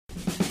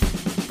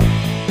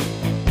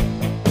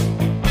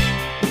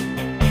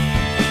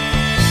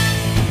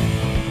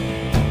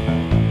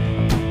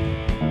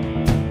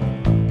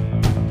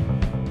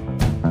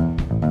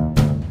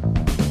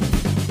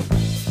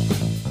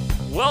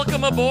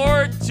Welcome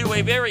aboard to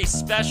a very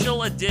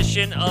special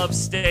edition of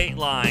State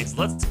Lines.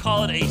 Let's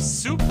call it a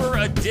super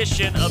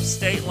edition of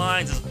State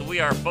Lines as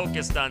we are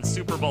focused on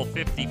Super Bowl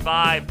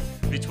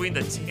 55 between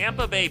the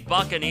Tampa Bay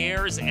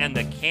Buccaneers and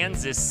the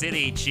Kansas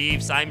City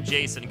Chiefs. I'm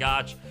Jason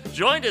Gotch,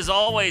 joined as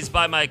always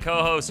by my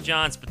co-host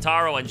John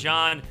Spataro. And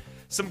John,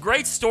 some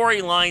great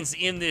storylines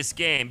in this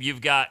game.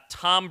 You've got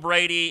Tom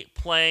Brady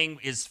playing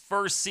his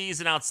first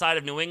season outside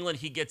of New England.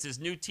 He gets his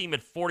new team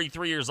at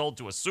 43 years old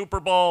to a Super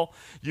Bowl.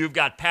 You've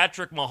got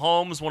Patrick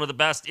Mahomes, one of the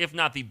best, if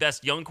not the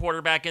best young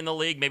quarterback in the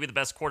league, maybe the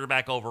best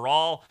quarterback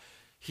overall.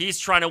 He's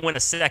trying to win a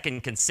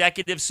second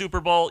consecutive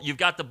Super Bowl. You've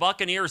got the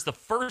Buccaneers, the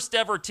first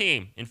ever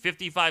team in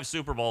 55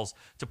 Super Bowls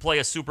to play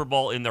a Super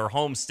Bowl in their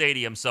home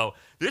stadium. So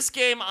this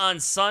game on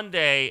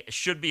Sunday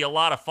should be a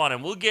lot of fun,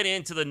 and we'll get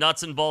into the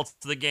nuts and bolts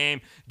of the game,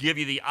 give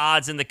you the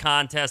odds in the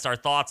contest, our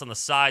thoughts on the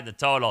side, the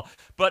total.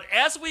 But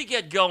as we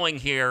get going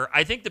here,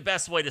 I think the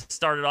best way to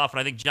start it off, and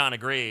I think John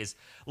agrees,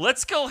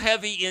 let's go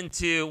heavy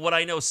into what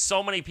I know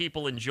so many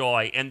people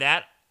enjoy, and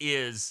that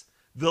is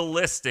the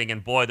listing.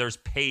 And boy, there's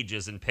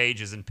pages and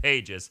pages and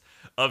pages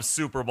of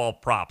Super Bowl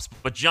props.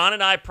 But John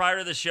and I, prior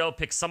to the show,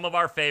 picked some of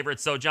our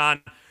favorites. So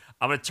John,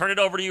 I'm going to turn it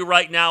over to you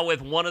right now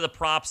with one of the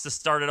props to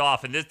start it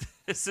off. And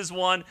this is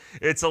one,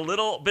 it's a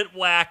little bit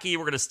wacky.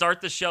 We're going to start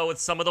the show with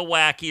some of the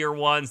wackier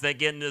ones that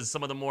get into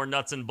some of the more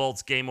nuts and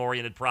bolts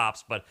game-oriented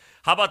props. But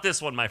how about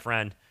this one, my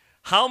friend?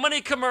 How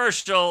many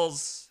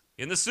commercials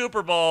in the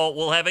Super Bowl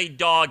will have a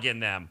dog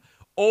in them?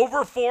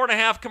 Over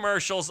 4.5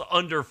 commercials,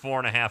 under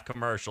 4.5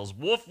 commercials.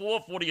 Woof,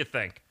 woof, what do you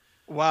think?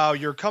 Wow,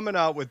 you're coming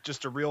out with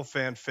just a real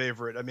fan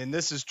favorite. I mean,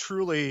 this is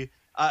truly,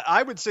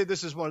 I would say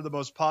this is one of the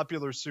most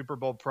popular Super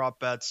Bowl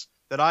prop bets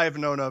that I have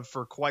known of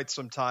for quite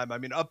some time. I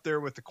mean, up there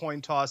with the coin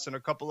toss and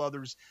a couple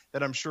others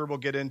that I'm sure we'll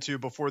get into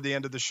before the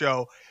end of the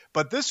show.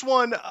 But this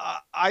one,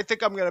 I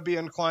think I'm going to be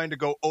inclined to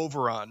go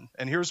over on.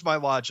 And here's my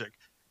logic.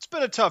 It's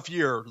been a tough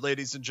year,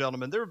 ladies and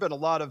gentlemen. There have been a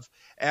lot of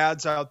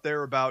ads out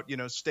there about,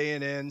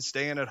 staying in,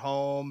 staying at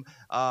home,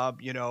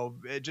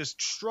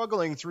 just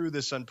struggling through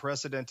this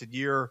unprecedented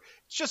year.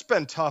 It's just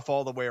been tough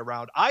all the way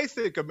around. I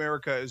think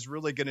America is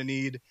really going to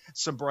need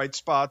some bright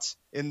spots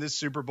in this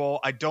Super Bowl.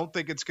 I don't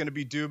think it's going to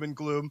be doom and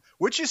gloom,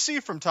 which you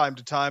see from time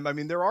to time. I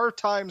mean, there are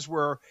times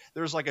where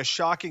there's like a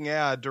shocking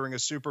ad during a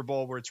Super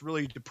Bowl where it's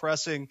really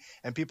depressing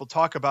and people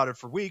talk about it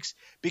for weeks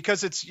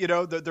because it's,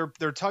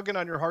 they're tugging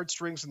on your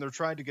heartstrings and they're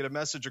trying to get a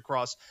message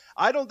across.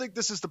 I don't think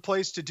this is the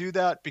place to do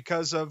that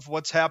because of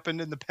what's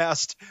happened in the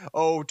past,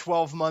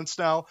 12 months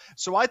now.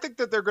 So I think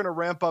that they're going to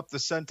ramp up the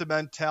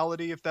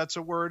sentimentality, if that's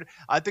a word.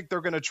 I think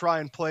they're going to try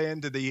and play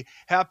into the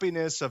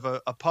happiness of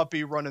a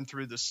puppy running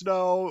through the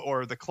snow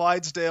or the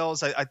Clydesdales.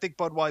 I think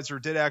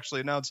Budweiser did actually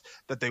announce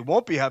that they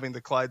won't be having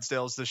the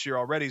Clydesdales this year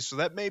already. So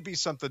that may be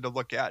something to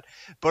look at.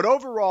 But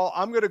overall,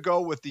 I'm going to go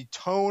with the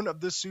tone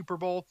of this Super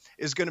Bowl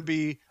is going to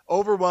be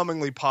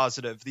overwhelmingly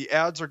positive. The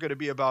ads are going to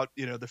be about,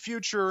 the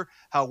future,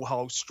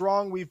 how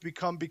strong we've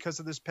become because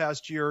of this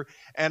past year.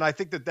 And I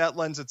think that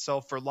lends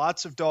itself for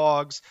lots of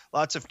dogs,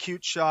 lots of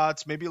cute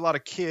shots, maybe a lot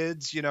of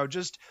kids,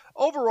 just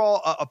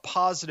overall a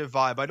positive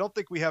vibe. I don't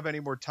think we have any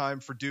more time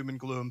for doom and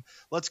gloom.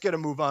 Let's get a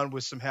move on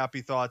with some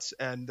happy thoughts.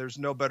 And there's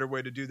no better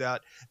way to do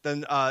that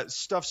than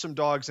stuff some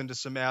dogs into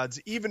some ads,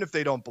 even if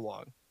they don't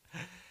belong.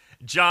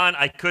 John,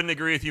 I couldn't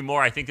agree with you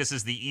more. I think this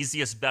is the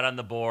easiest bet on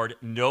the board.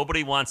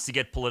 Nobody wants to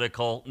get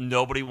political.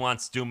 Nobody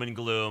wants doom and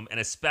gloom. And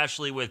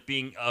especially with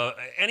being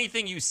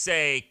anything you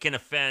say can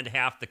offend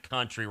half the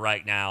country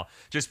right now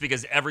just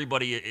because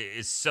everybody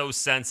is so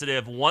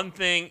sensitive. One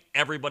thing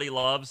everybody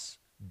loves,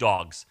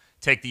 dogs.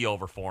 Take the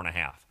over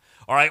 4.5.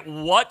 All right,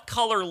 what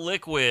color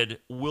liquid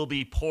will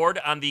be poured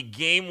on the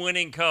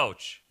game-winning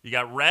coach? You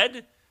got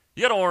red,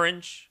 you got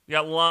orange, you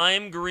got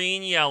lime,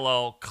 green,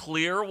 yellow,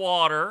 clear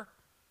water,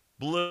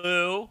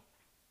 blue,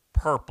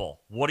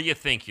 purple. What do you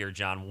think here,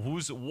 John?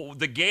 Who's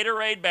the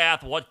Gatorade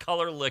bath? What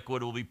color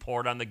liquid will be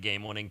poured on the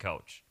game-winning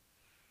coach?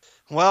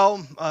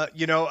 Well,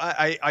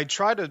 I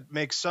try to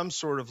make some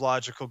sort of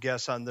logical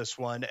guess on this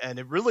one, and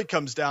it really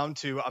comes down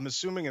to, I'm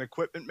assuming, an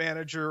equipment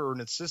manager or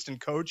an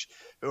assistant coach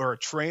or a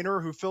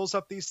trainer who fills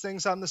up these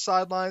things on the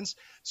sidelines.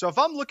 So if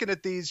I'm looking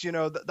at these,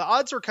 the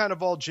odds are kind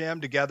of all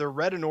jammed together.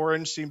 Red and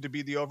orange seem to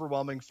be the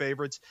overwhelming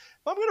favorites.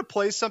 If I'm going to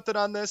play something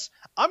on this,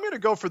 I'm going to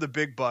go for the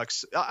big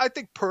bucks. I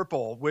think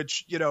purple,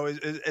 which,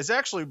 is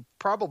actually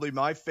probably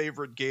my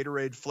favorite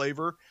Gatorade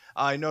flavor.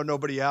 I know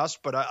nobody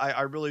asked, but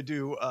I really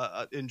do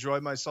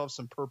enjoy myself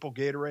some purple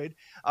Gatorade.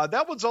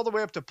 That one's all the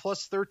way up to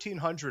plus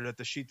 1,300 at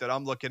the sheet that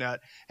I'm looking at.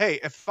 Hey,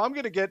 if I'm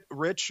going to get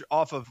rich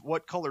off of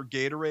what color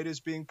Gatorade is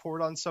being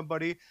poured on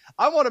somebody,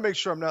 I want to make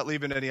sure I'm not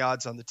leaving any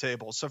odds on the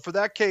table. So for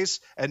that case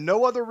and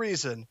no other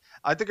reason,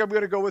 I think I'm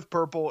going to go with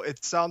purple.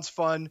 It sounds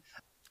fun.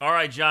 All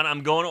right, John,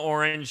 I'm going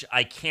orange.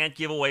 I can't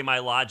give away my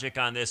logic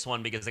on this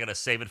one because I got to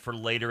save it for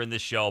later in the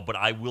show, but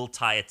I will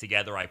tie it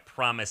together. I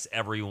promise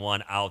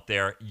everyone out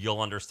there,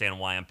 you'll understand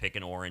why I'm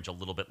picking orange a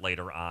little bit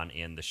later on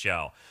in the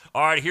show.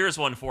 All right, here's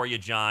one for you,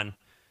 John.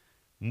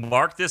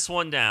 Mark this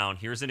one down.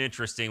 Here's an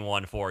interesting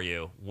one for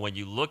you. When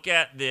you look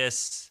at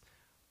this,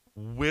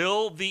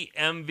 will the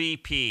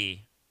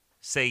MVP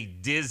say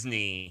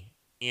Disney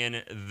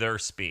in their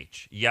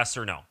speech? Yes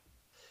or no?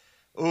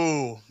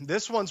 Ooh,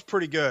 this one's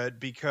pretty good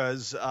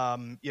because,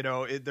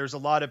 there's a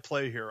lot at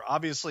play here.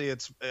 Obviously,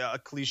 it's a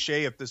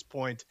cliche at this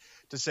point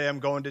to say I'm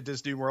going to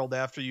Disney World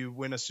after you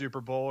win a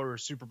Super Bowl or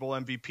Super Bowl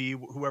MVP,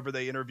 whoever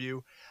they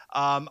interview.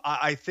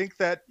 I think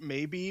that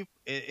maybe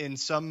in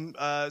some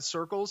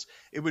circles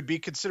it would be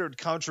considered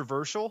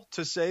controversial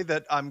to say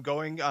that I'm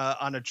going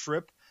on a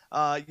trip.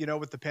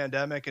 With the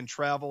pandemic and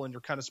travel, and you're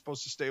kind of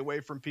supposed to stay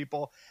away from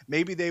people.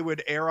 Maybe they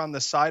would err on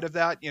the side of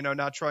that,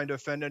 not trying to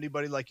offend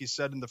anybody, like you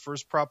said in the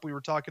first prop we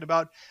were talking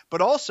about.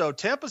 But also,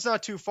 Tampa's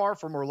not too far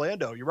from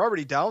Orlando. You're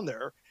already down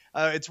there.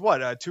 It's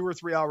what, a 2 or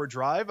 3 hour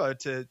drive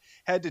to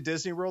head to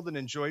Disney World and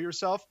enjoy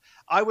yourself.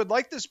 I would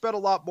like this bet a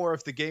lot more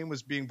if the game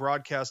was being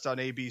broadcast on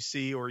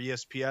ABC or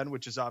ESPN,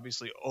 which is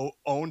obviously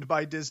owned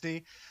by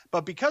Disney.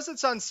 But because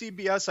it's on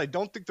CBS, I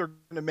don't think they're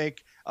going to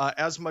make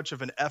as much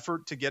of an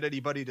effort to get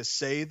anybody to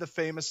say the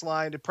famous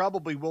line. It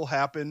probably will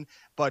happen,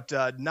 but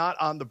not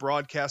on the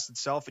broadcast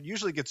itself. It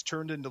usually gets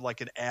turned into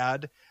like an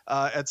ad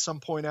at some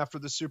point after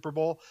the Super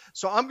Bowl.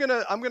 So I'm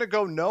gonna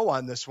go no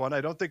on this one.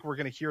 I don't think we're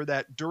gonna hear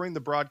that during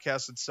the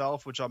broadcast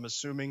itself, which I'm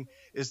assuming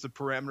is the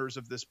parameters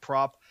of this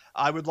prop.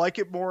 I would like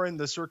it more in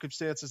the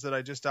circumstances that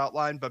I just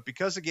outlined, but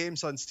because the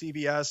game's on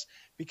CBS,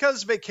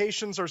 because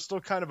vacations are still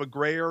kind of a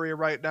gray area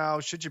right now,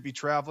 should you be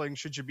traveling?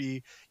 Should you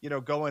be,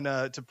 going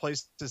to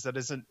places that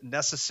isn't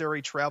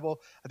necessary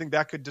travel? I think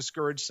that could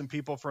discourage some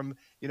people from,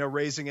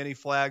 raising any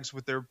flags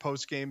with their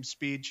post-game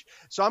speech.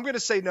 So I'm going to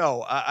say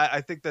no.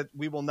 I think that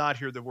we will not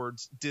hear the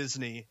words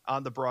Disney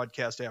on the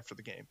broadcast after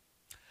the game.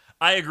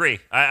 I agree.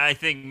 I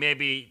think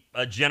maybe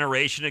a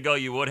generation ago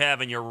you would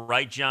have, and you're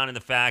right, John, in the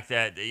fact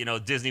that,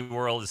 Disney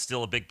World is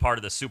still a big part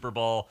of the Super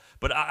Bowl.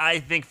 But I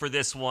think for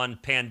this one,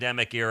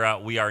 pandemic era,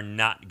 we are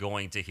not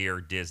going to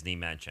hear Disney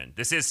mentioned.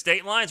 This is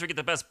State Lines. We get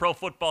the best pro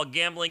football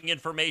gambling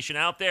information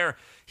out there.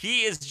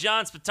 He is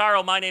John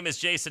Spataro. My name is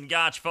Jason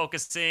Gotch,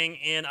 focusing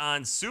in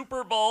on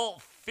Super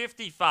Bowl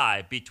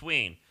 55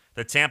 between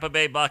the Tampa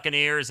Bay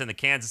Buccaneers and the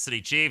Kansas City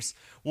Chiefs.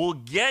 We'll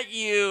get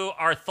you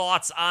our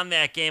thoughts on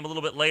that game a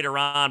little bit later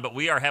on, but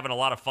we are having a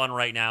lot of fun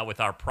right now with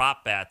our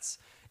prop bets.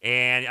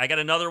 And I got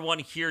another one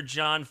here,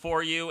 John,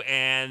 for you.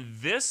 And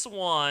this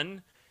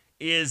one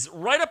is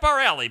right up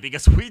our alley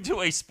because we do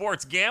a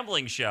sports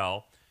gambling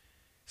show.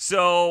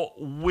 So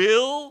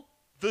will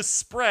the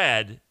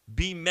spread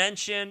be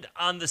mentioned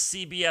on the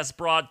CBS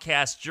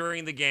broadcast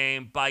during the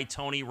game by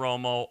Tony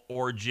Romo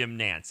or Jim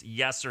Nantz?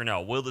 Yes or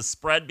no? Will the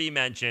spread be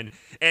mentioned?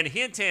 And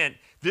hint,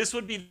 this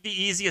would be the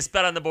easiest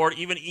bet on the board,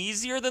 even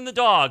easier than the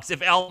dogs,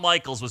 if Al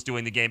Michaels was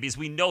doing the game, because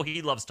we know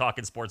he loves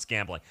talking sports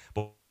gambling.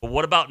 But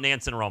what about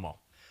Nantz and Romo?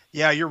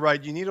 Yeah, you're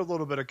right. You need a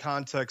little bit of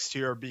context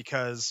here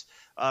because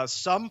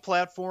some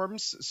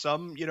platforms,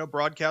 some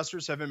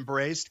broadcasters have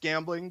embraced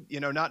gambling.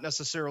 Not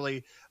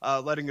necessarily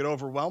letting it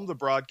overwhelm the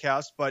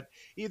broadcast, but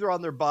either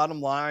on their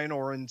bottom line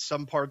or in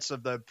some parts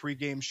of the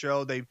pregame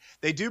show,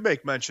 they do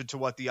make mention to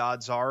what the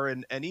odds are,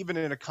 and even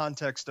in a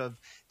context of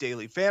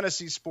daily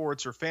fantasy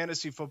sports or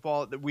fantasy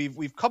football, that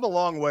we've come a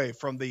long way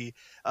from the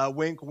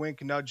wink,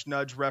 wink, nudge,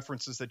 nudge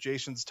references that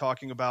Jason's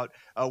talking about,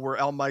 where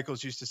Al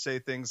Michaels used to say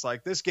things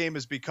like "this game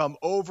has become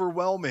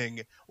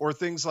overwhelming" or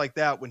things like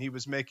that when he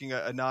was making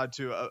a nod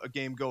to a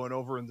game going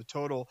over in the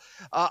total.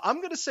 I'm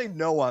going to say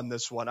no on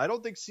this one. I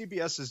don't think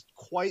CBS is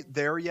quite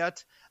there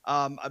yet.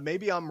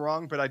 Maybe I'm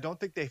wrong, but I don't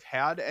think they've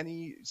had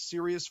any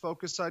serious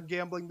focus on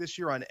gambling this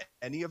year on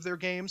any of their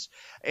games.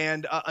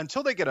 And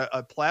until they get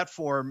a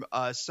platform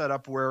set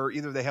up where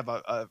either they have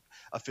a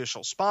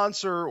official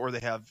sponsor or they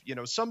have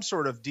some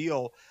sort of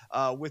deal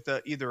with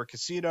either a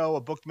casino,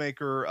 a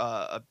bookmaker,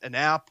 an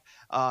app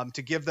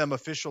to give them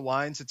official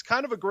lines, it's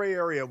kind of a gray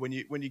area when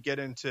you get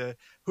into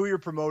who you're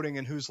promoting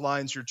and whose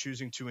lines you're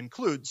choosing to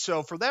include.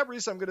 So for that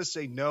reason, I'm going to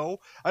say no.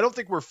 I don't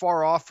think we're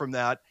far off from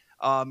that.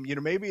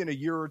 Maybe in a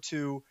year or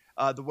two,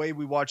 the way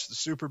we watch the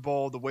Super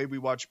Bowl, the way we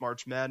watch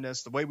March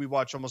Madness, the way we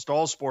watch almost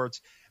all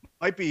sports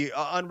might be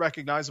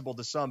unrecognizable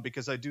to some,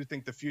 because I do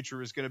think the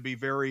future is going to be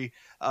very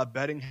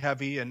betting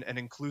heavy and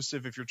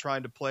inclusive if you're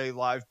trying to play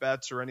live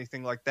bets or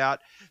anything like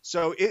that.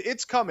 So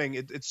it's coming.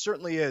 It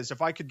certainly is.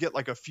 If I could get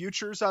like a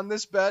futures on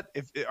this bet,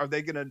 are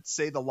they going to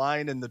say the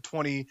line in the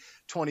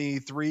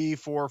 2023,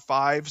 4,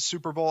 5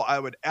 Super Bowl? I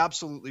would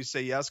absolutely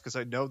say yes, because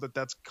I know that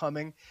that's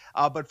coming.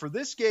 But for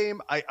this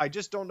game, I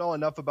just don't know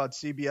enough about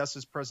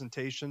CBS's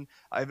presentation.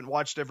 I haven't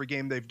watched every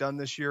game they've done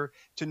this year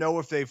to know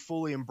if they've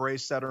fully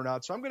embraced that or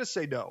not. So I'm going to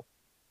say no.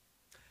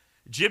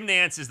 Jim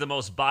Nantz is the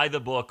most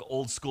by-the-book,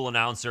 old-school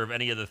announcer of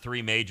any of the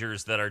three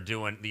majors that are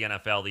doing the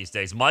NFL these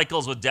days.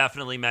 Michaels would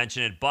definitely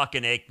mention it. Buck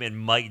and Aikman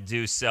might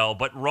do so.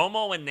 But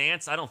Romo and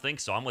Nantz, I don't think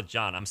so. I'm with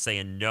John. I'm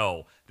saying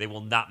no. They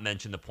will not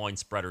mention the point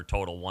spread or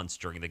total once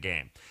during the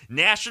game.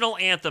 National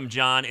anthem,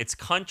 John. It's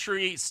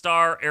country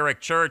star Eric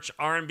Church,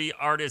 R&B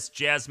artist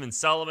Jasmine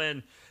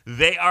Sullivan.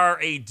 They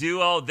are a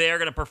duo. They are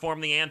going to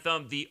perform the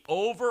anthem. The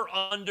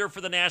over-under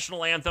for the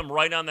national anthem,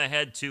 right on the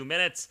head, 2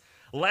 minutes.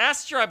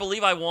 Last year, I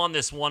believe I won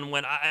this one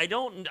when it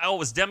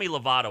was Demi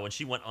Lovato, and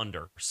she went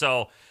under.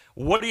 So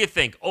What do you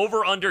think?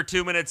 Over under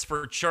 2 minutes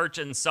for Church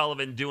and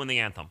Sullivan doing the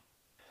anthem.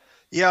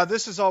 Yeah,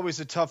 this is always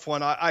a tough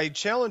one. I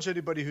challenge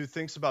anybody who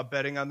thinks about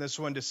betting on this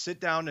one to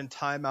sit down and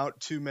time out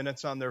 2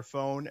 minutes on their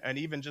phone and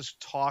even just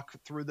talk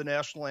through the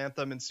national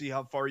anthem and see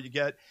how far you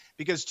get.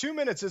 Because 2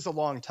 minutes is a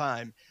long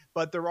time,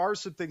 but there are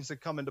some things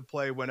that come into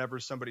play whenever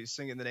somebody's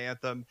singing the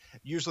anthem.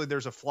 Usually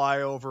there's a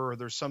flyover or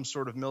there's some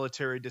sort of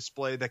military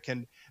display that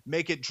can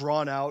make it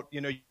drawn out.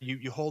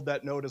 You hold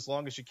that note as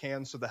long as you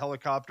can so the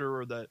helicopter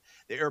or the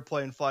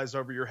airplane flies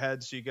over your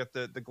head so you get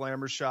the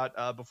glamour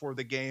shot before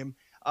the game.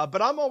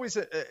 But I'm always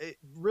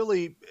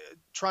really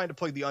trying to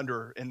play the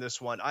under in this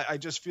one. I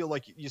just feel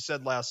like you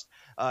said last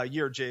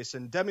year,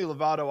 Jason. Demi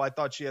Lovato, I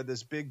thought she had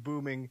this big,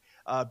 booming,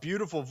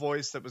 beautiful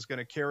voice that was going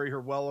to carry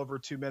her well over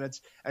 2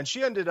 minutes, and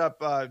she ended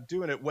up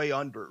doing it way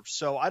under.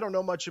 So I don't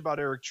know much about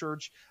Eric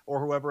Church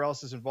or whoever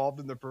else is involved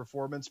in the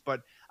performance,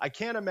 but I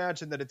can't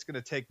imagine that it's going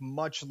to take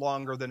much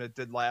longer than it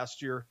did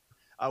last year.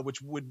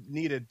 Which would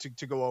needed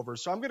to go over.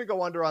 So I'm going to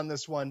go under on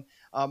this one.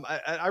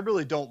 I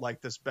really don't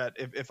like this bet,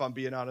 if I'm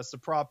being honest. The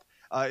prop,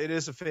 it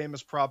is a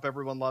famous prop.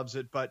 Everyone loves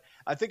it. But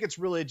I think it's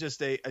really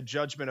just a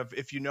judgment of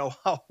if you know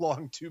how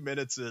long 2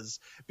 minutes is,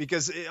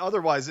 because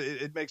otherwise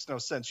it makes no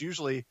sense.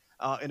 Usually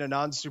in a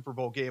non-Super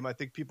Bowl game, I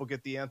think people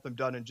get the anthem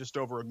done in just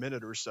over a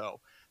minute or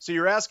so. So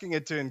you're asking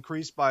it to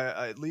increase by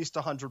at least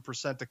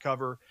 100% to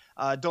cover.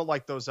 Don't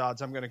like those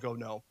odds. I'm going to go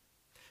no.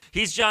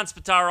 He's John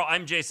Spataro.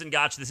 I'm Jason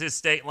Gotch. This is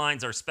State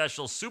Lines, our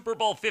special Super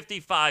Bowl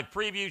 55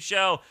 preview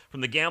show from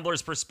the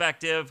gambler's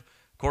perspective.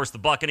 Of course, the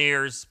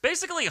Buccaneers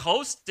basically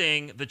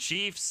hosting the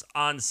Chiefs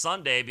on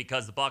Sunday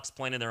because the Bucs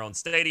playing in their own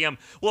stadium.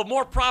 We'll have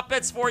more prop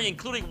bets for you,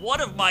 including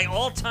one of my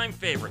all-time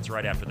favorites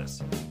right after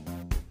this.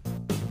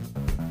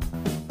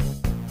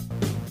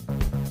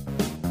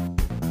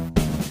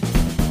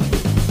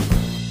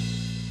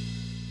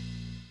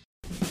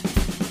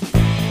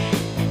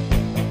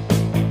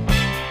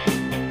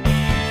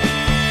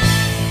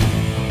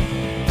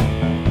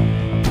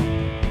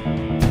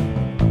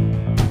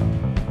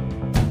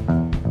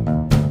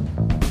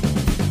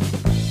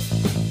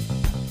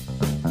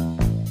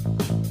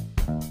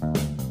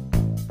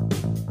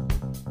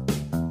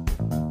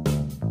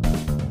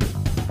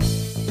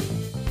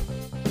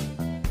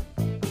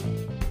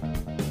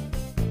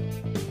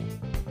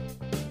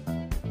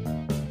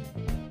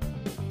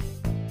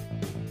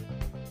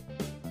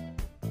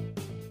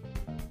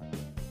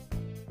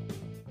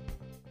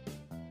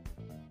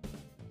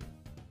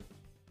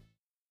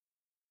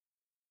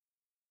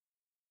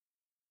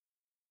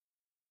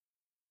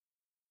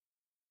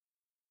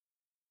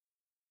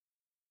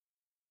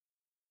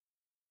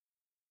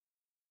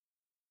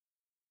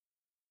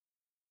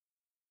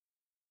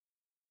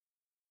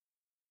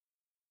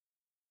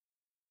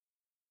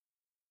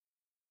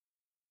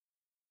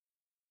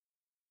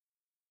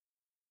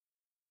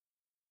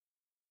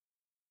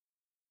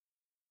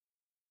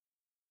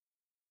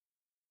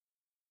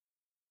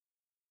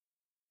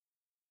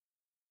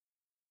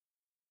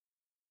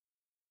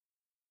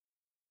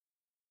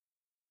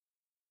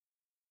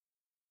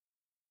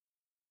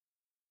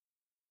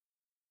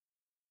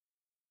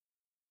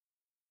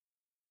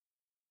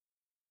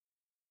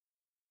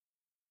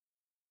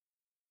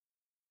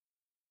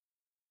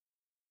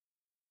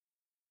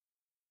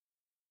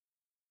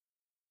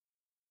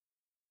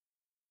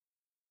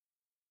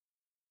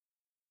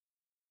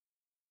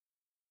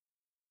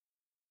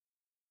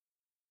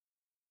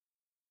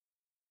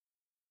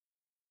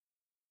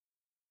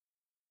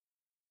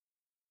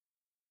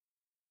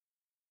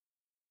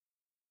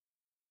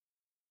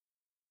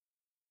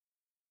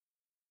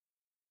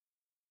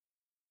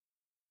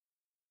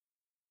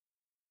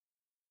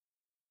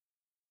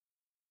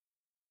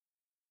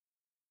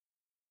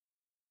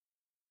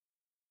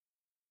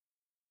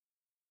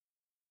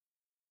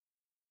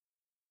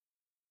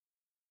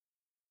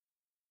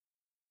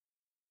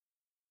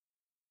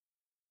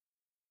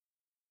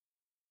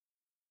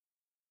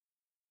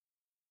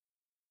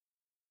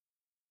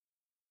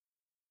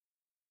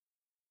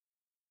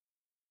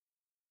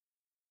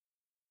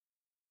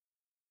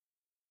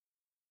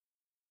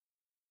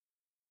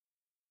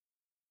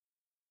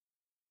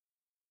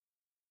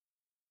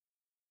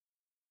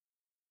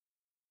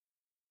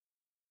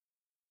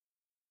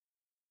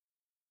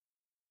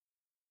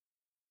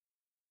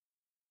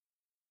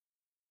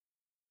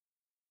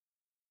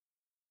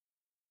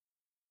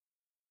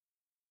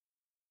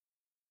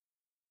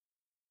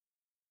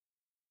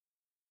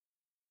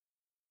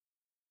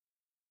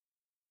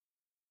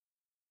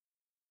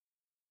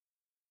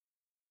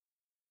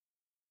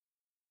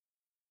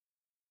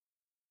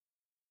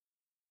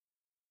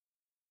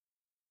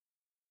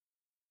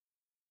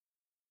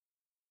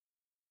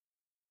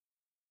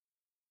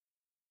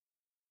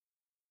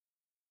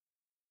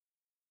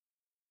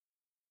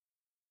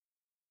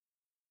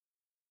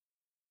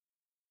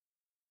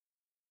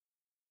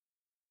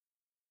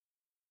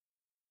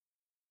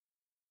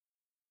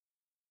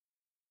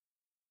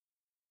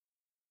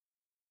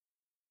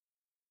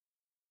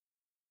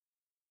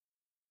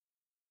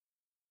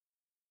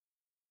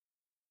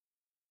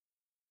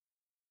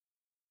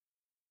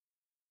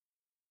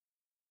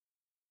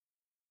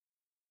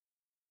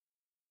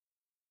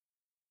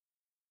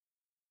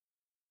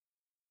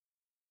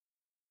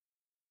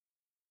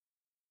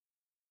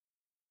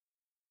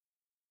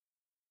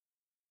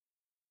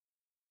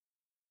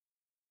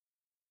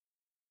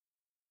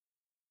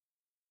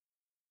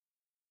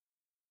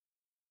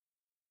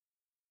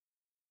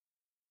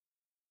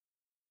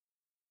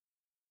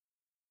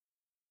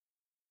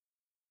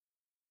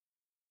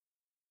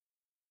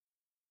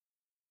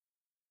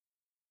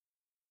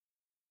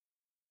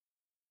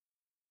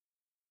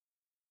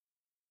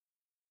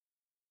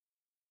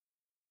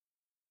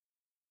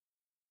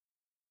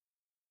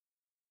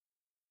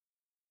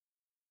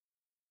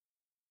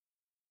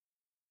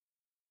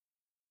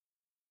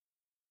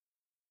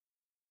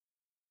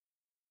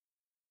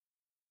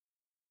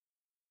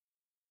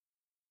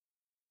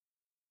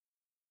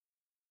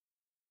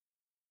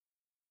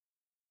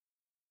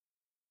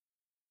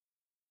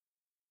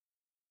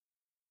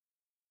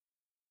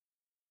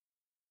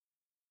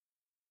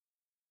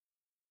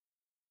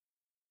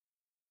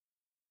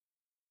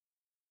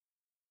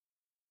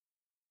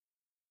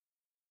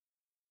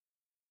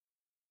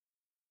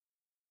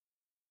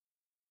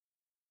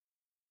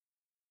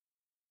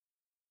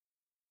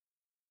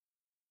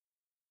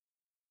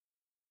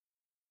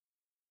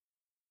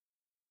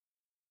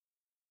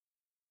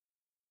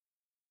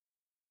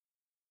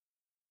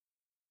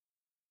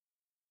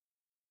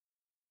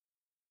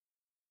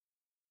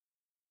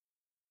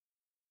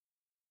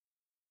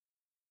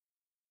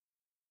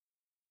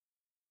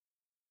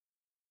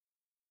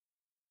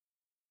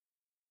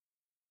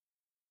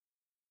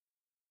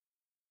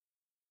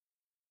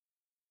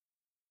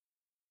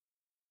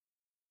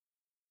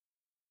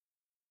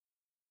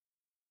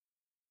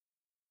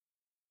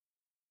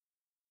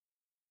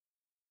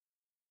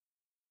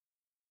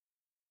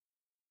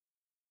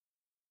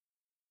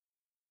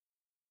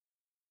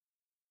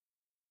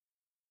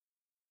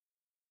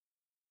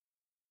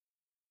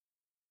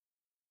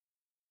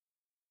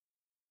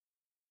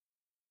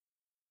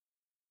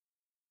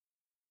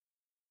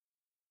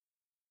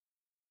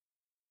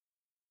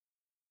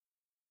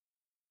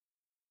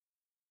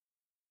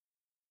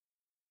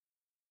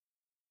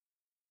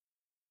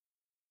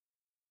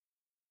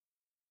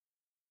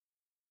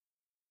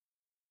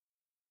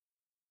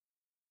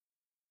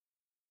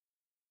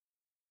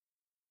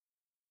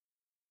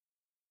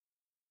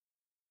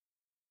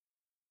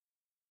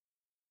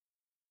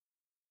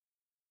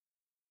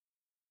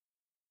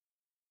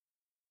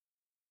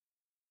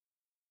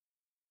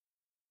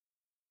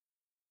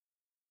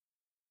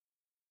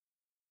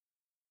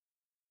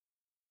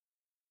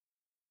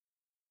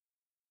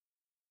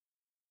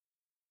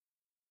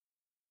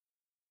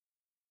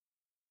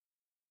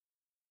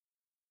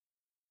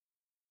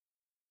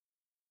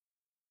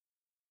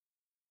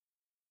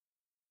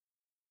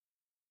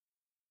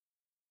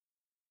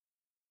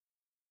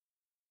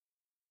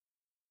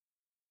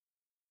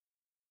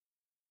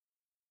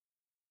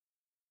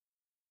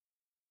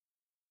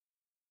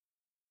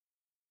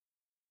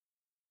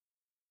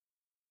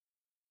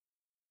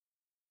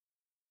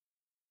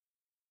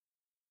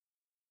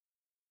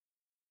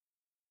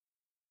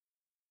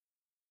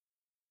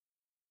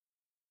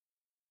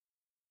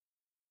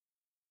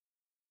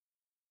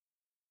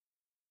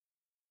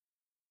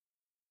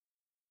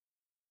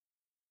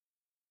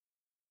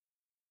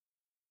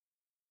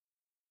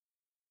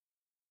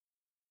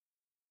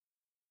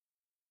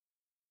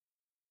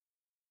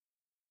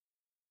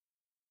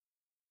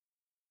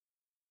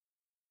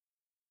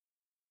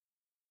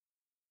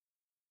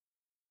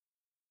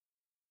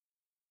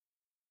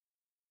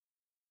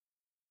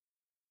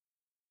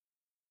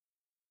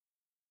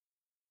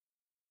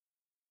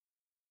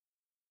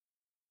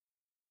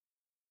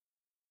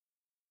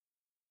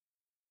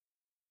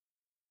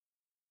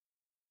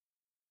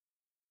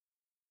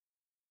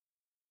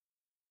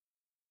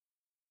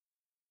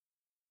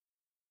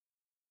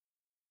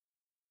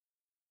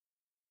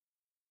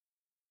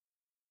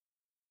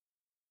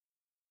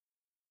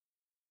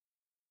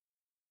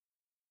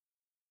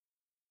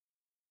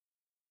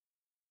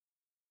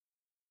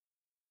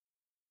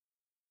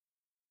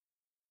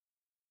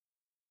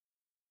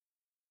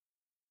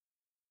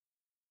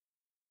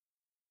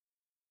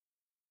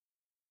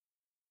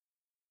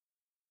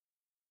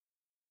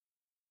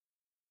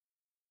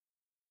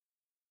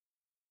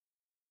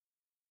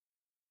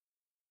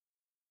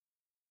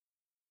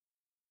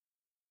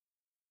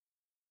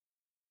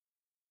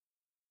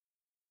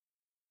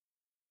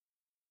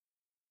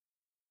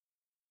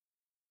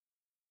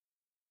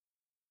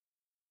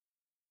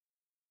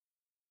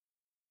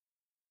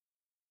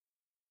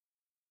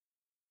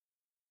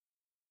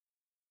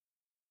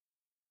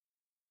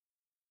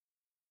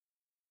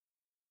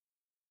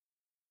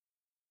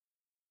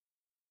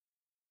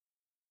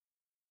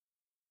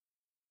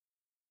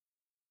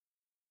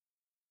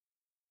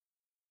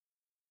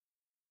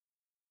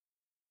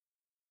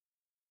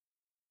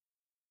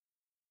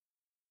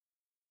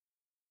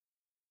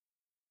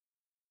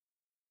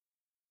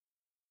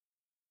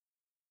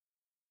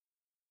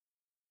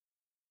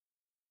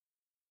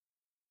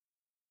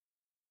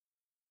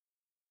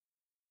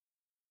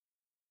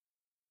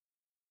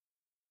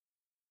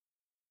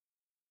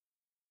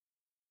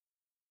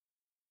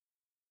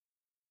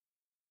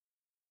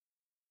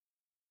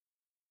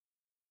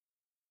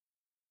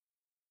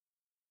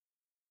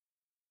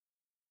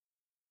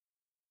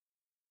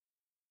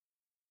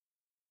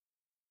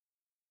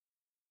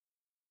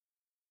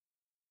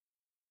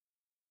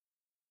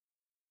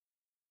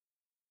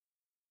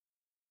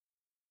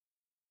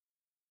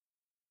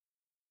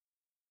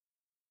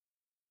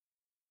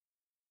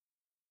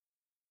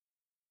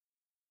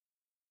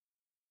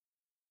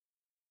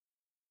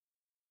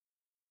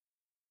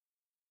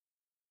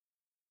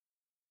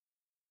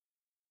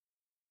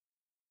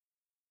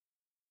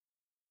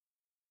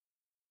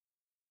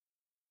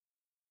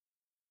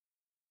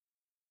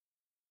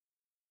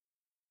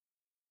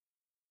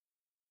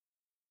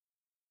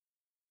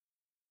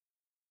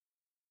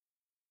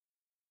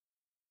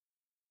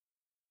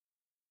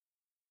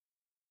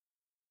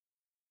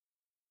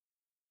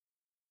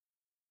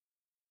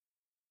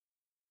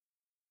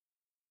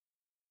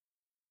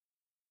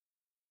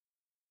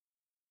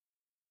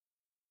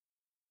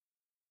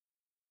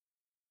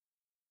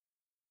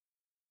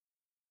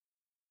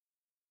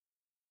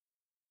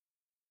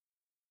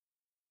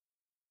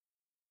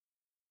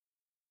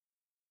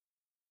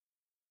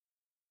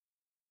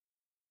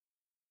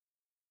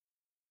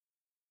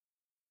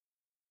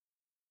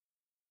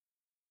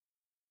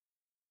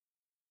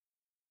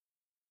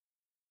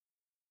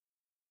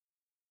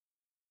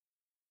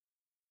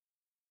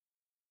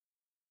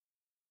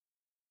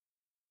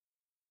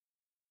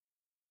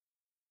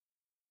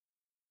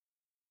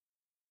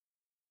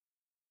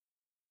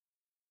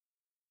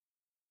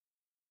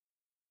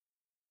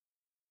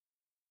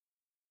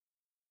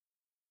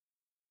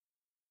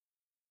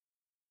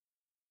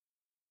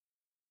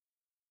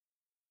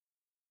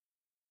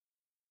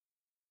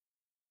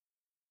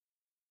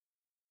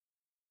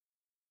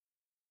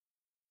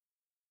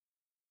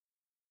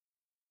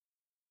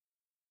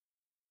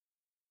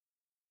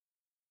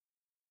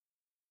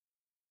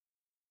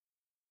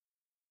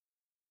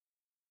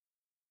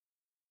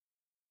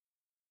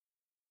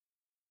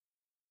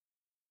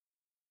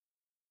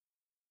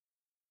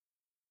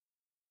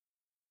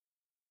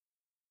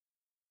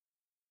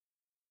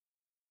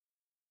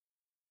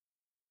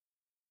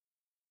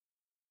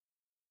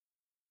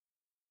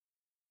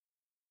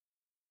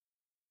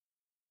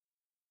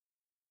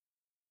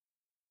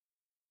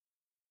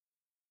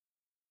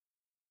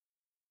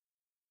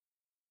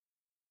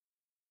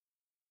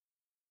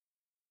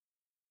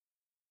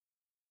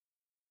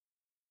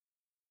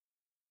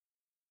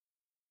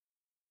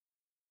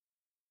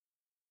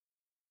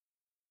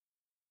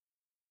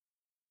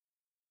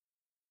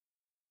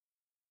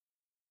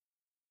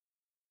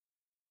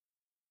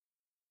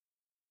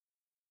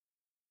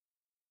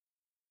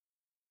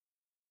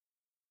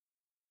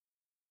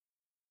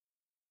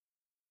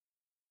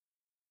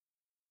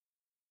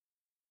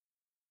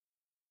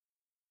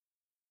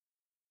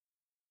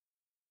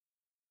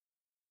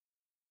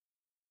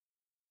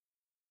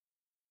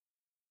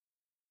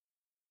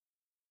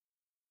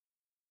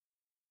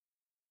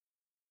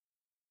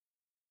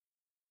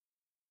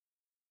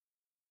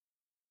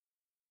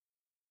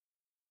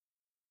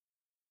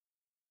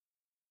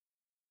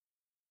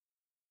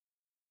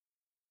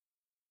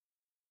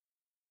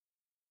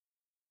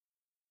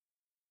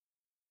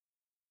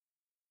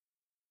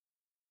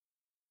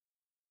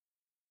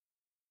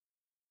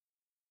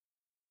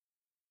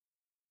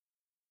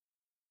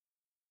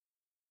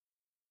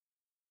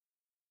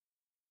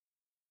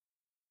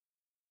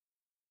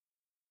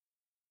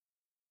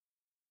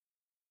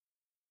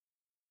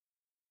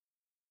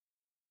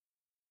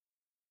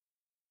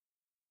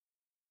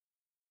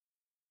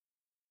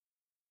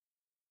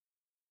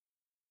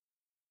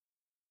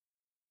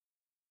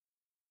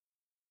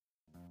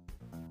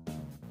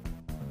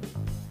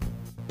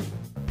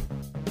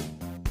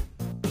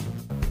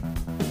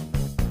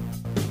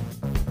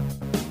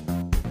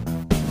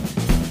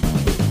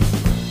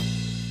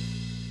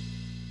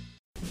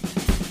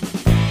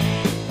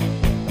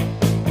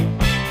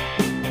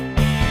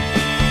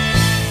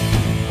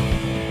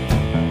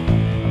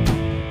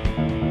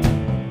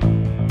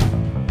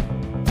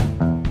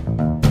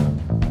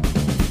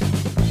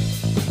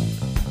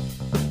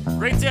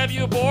 Great to have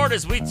you aboard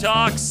as we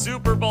talk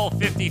Super Bowl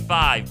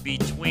 55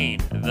 between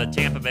the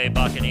Tampa Bay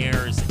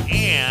Buccaneers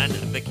and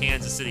the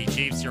Kansas City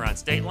Chiefs here on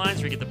State Lines,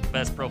 where you get the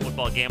best pro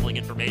football gambling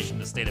information in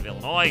the state of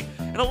Illinois.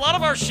 And a lot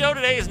of our show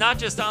today is not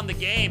just on the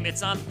game,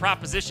 it's on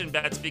proposition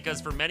bets,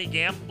 because for many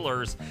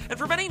gamblers, and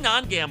for many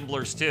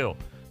non-gamblers too,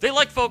 they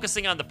like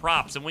focusing on the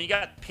props. And when you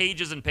got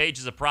pages and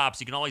pages of props,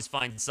 you can always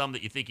find some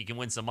that you think you can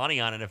win some money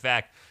on. And in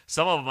fact,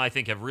 some of them I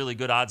think have really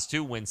good odds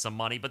to win some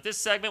money. But this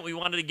segment, we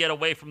wanted to get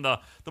away from the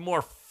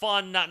more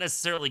fun, not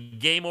necessarily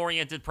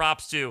game-oriented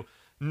props to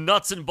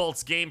nuts and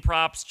bolts game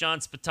props. John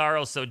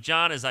Spataro. So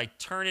John, as I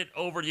turn it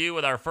over to you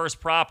with our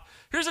first prop,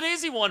 here's an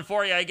easy one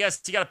for you. I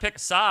guess you got to pick a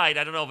side.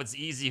 I don't know if it's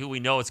easy who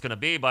we know it's going to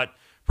be, but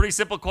pretty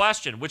simple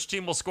question. Which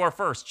team will score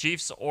first,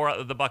 Chiefs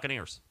or the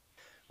Buccaneers?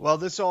 Well,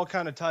 this all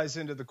kind of ties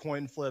into the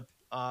coin flip.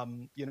 I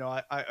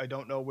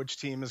don't know which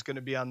team is going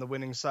to be on the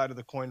winning side of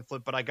the coin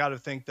flip, but I got to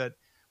think that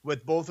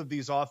with both of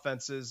these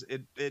offenses,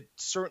 it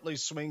certainly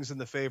swings in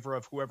the favor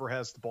of whoever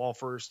has the ball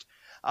first.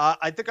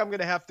 I think I'm going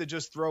to have to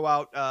just throw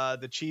out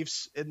the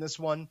Chiefs in this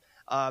one.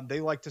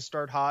 They like to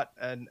start hot,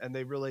 and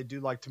they really do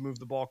like to move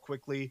the ball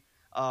quickly.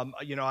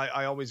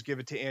 I always give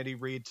it to Andy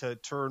Reid to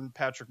turn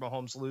Patrick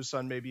Mahomes loose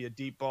on maybe a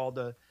deep ball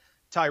to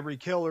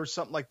Tyreek Hill or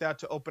something like that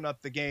to open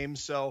up the game.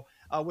 So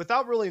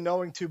without really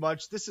knowing too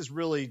much, this is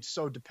really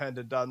so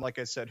dependent on, like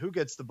I said, who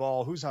gets the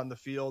ball, who's on the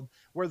field,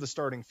 where the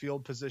starting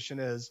field position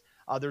is.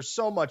 There's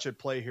so much at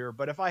play here.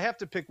 But if I have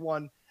to pick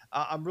one,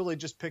 I'm really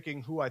just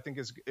picking who I think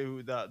is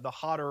the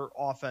hotter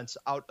offense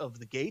out of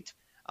the gate.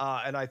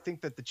 And I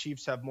think that the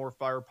Chiefs have more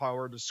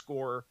firepower to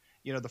score,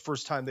 the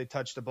first time they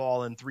touch the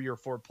ball in 3 or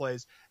 4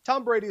 plays.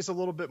 Tom Brady is a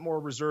little bit more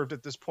reserved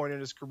at this point in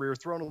his career,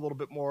 throwing a little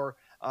bit more,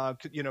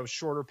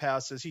 shorter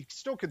passes. He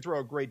still can throw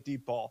a great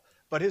deep ball,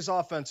 but his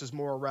offense is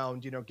more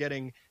around,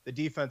 getting the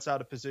defense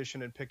out of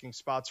position and picking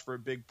spots for a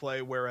big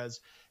play,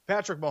 whereas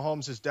Patrick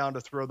Mahomes is down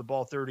to throw the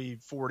ball 30,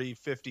 40,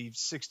 50,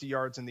 60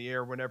 yards in the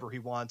air whenever he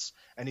wants,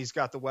 and he's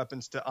got the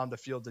weapons on the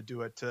field to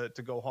do it,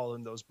 to go haul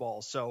in those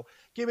balls. So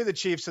give me the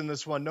Chiefs in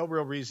this one. No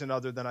real reason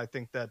other than I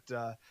think that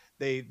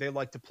they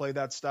like to play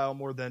that style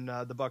more than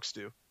the Bucs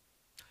do.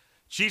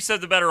 Chiefs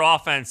have the better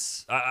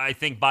offense, I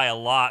think, by a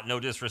lot. No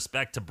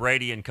disrespect to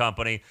Brady and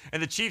company.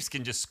 And the Chiefs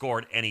can just score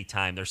at any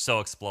time. They're so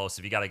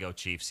explosive. You got to go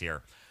Chiefs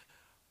here.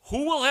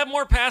 Who will have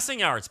more passing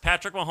yards,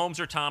 Patrick Mahomes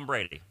or Tom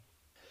Brady?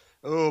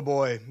 Oh,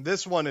 boy.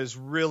 This one is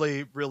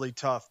really, really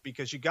tough,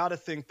 because you got to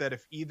think that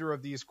if either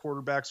of these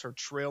quarterbacks are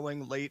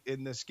trailing late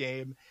in this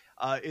game,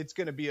 it's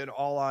going to be an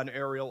all-on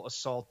aerial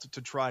assault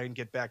to try and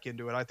get back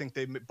into it. I think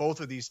both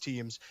of these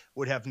teams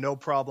would have no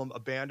problem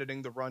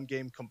abandoning the run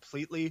game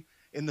completely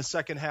in the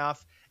second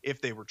half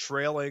if they were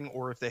trailing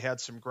or if they had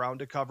some ground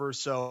to cover.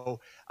 So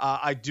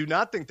I do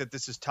not think that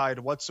this is tied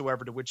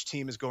whatsoever to which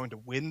team is going to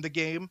win the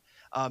game.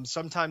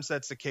 Sometimes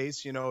that's the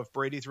case. If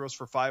Brady throws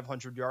for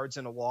 500 yards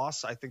in a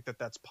loss, I think that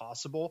that's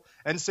possible.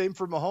 And same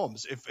for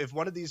Mahomes. If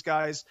one of these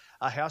guys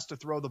has to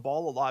throw the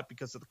ball a lot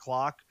because of the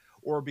clock,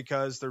 or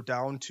because they're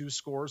down 2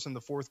 scores in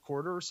the fourth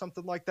quarter or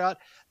something like that,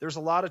 there's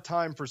a lot of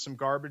time for some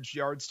garbage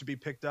yards to be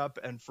picked up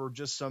and for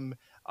just some,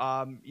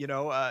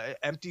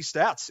 empty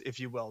stats, if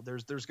you will.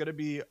 There's going to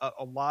be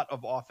a lot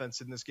of offense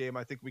in this game.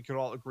 I think we could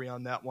all agree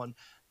on that one.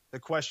 The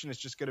question is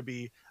just going to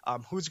be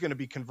who's going to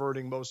be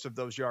converting most of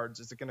those yards.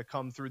 Is it going to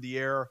come through the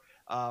air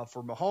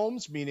for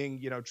Mahomes,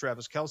 meaning,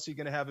 Travis Kelce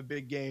going to have a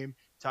big game,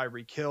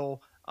 Tyreek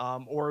Hill,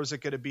 or is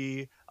it going to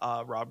be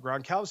Rob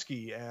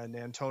Gronkowski and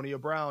Antonio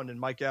Brown and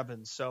Mike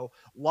Evans? So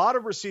a lot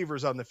of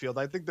receivers on the field.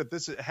 I think that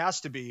this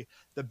has to be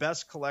the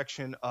best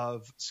collection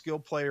of skill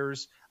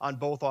players on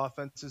both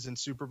offenses in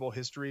Super Bowl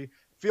history.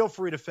 Feel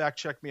free to fact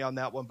check me on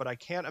that one, but I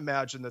can't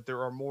imagine that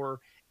there are more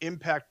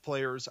impact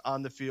players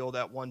on the field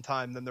at one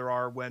time than there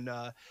are when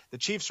the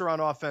Chiefs are on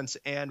offense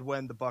and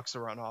when the Bucs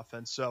are on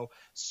offense. So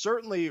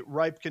certainly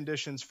ripe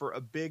conditions for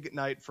a big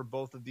night for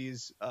both of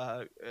these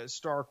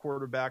star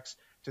quarterbacks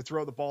to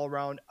throw the ball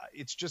around.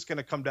 It's just going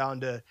to come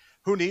down to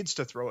who needs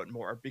to throw it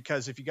more,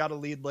 because if you got a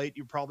lead late,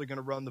 you're probably going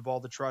to run the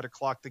ball to try to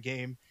clock the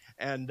game.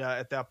 And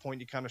at that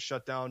point, you kind of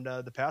shut down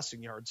the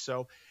passing yards.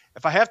 So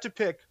if I have to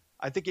pick,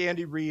 I think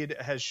Andy Reid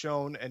has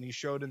shown, and he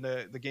showed in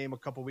the game a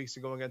couple weeks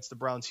ago against the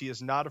Browns, he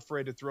is not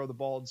afraid to throw the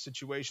ball in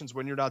situations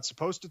when you're not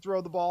supposed to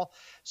throw the ball.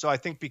 So I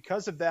think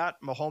because of that,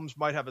 Mahomes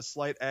might have a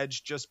slight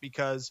edge, just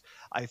because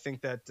I think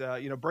that,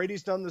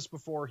 Brady's done this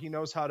before. He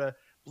knows how to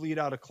bleed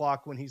out a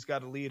clock when he's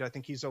got a lead. I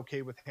think he's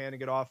okay with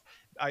handing it off.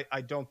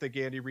 I don't think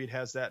Andy Reid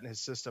has that in his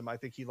system. I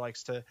think he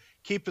likes to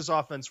keep his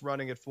offense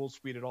running at full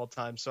speed at all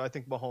times. So I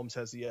think Mahomes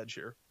has the edge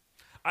here.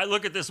 I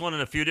look at this one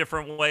in a few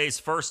different ways.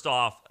 First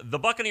off, the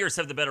Buccaneers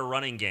have the better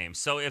running game.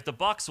 So if the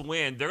Bucs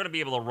win, they're going to be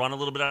able to run a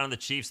little bit on the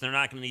Chiefs. They're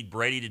not going to need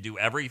Brady to do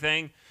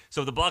everything.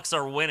 So if the Bucs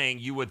are winning,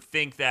 you would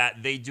think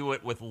that they do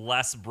it with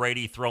less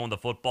Brady throwing the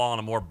football and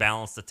a more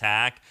balanced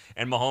attack.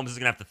 And Mahomes is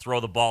going to have to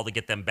throw the ball to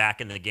get them back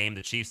into the game,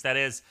 the Chiefs, that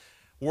is.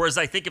 Whereas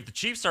I think if the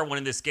Chiefs are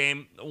winning this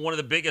game, one of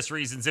the biggest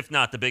reasons, if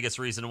not the biggest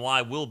reason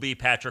why, will be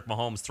Patrick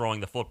Mahomes throwing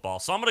the football.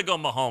 So I'm going to go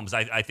Mahomes.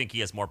 I think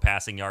he has more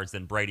passing yards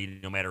than Brady,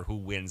 no matter who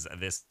wins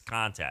this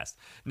contest.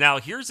 Now,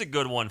 here's a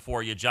good one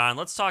for you, John.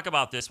 Let's talk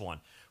about this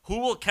one. Who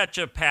will catch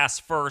a pass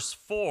first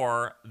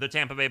for the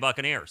Tampa Bay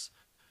Buccaneers?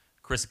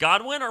 Chris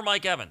Godwin or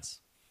Mike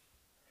Evans?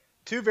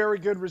 Two very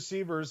good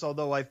receivers,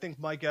 although I think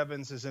Mike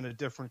Evans is in a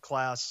different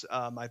class.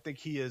 I think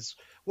he is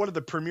one of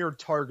the premier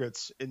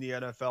targets in the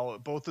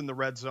NFL, both in the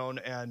red zone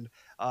and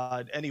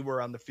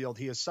anywhere on the field.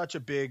 He is such a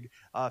big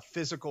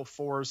physical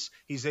force.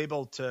 He's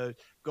able to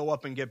go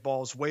up and get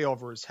balls way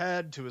over his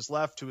head, to his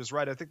left, to his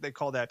right. I think they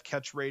call that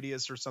catch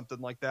radius or something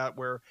like that,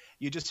 where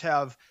you just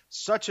have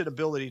such an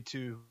ability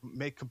to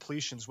make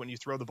completions when you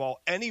throw the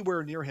ball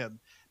anywhere near him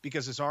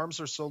because his arms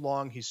are so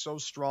long. He's so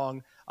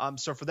strong.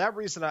 So for that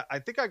reason, I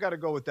think I got to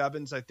go with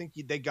Evans. I think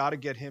they got to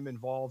get him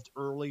involved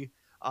early.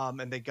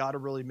 And they got to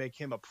really make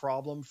him a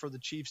problem for the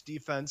Chiefs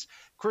defense.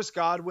 Chris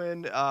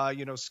Godwin,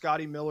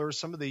 Scotty Miller,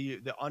 some of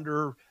the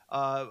under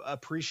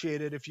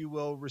appreciated, if you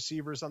will,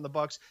 receivers on the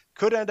Bucs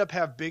could end up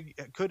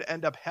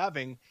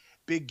having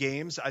big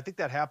games. I think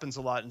that happens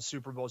a lot in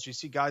Super Bowls. You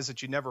see guys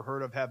that you never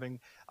heard of having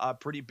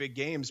pretty big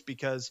games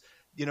because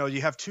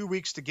you have 2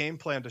 weeks to game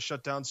plan to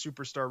shut down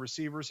superstar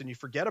receivers, and you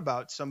forget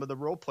about some of the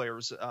role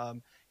players,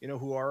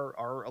 who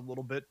are a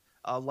little bit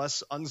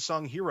less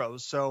unsung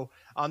heroes. So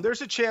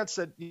there's a chance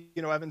that,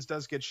 Evans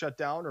does get shut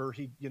down or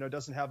he,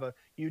 doesn't have a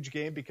huge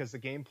game because the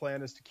game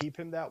plan is to keep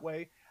him that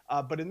way.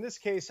 But in this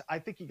case, I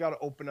think you got to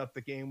open up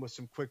the game with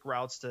some quick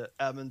routes to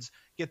Evans,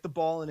 get the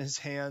ball in his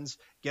hands,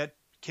 get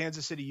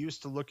Kansas City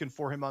used to looking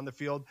for him on the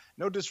field.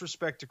 No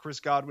disrespect to Chris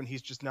Godwin.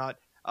 He's just not,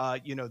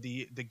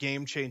 the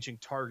game-changing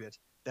target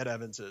that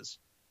Evans is.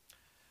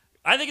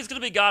 I think it's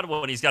going to be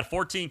Godwin. He's got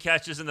 14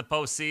 catches in the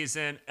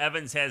postseason.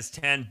 Evans has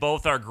 10.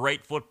 Both are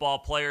great football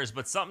players,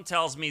 but something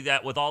tells me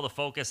that with all the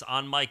focus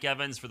on Mike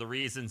Evans for the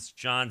reasons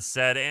John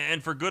said,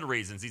 and for good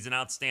reasons, he's an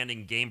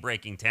outstanding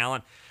game-breaking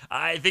talent,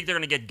 I think they're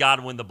going to get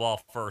Godwin the ball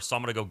first. So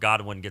I'm going to go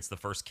Godwin gets the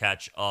first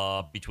catch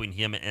between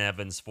him and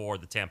Evans for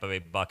the Tampa Bay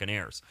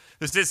Buccaneers.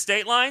 This is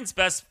State Lines,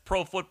 best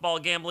pro football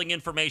gambling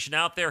information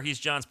out there. He's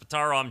John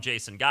Spataro. I'm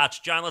Jason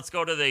Gotch. John, let's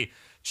go to the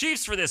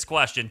Chiefs for this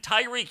question.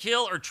 Tyreek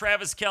Hill or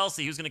Travis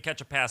Kelce? Who's going to catch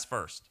a pass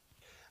first?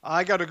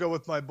 I got to go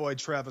with my boy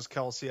Travis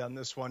Kelce on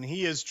this one.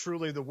 He is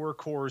truly the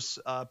workhorse,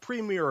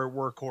 premier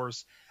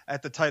workhorse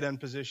at the tight end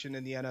position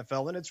in the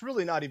NFL, and it's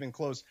really not even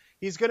close.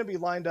 He's going to be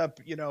lined up,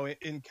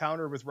 in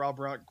counter with Rob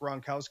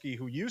Gronkowski,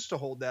 who used to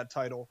hold that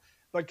title.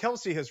 But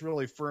Kelce has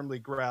really firmly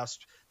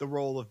grasped the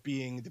role of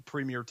being the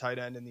premier tight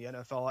end in the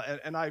NFL.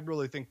 And I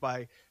really think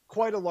by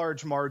quite a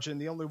large margin,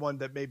 the only one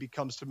that maybe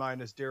comes to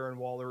mind is Darren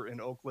Waller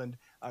in Oakland.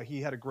 He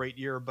had a great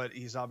year, but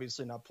he's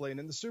obviously not playing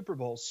in the Super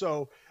Bowl.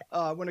 So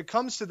when it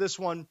comes to this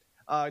one,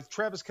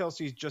 Travis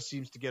Kelce just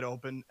seems to get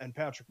open, and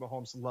Patrick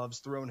Mahomes loves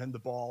throwing him the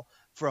ball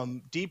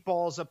from deep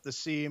balls up the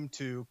seam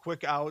to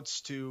quick outs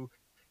to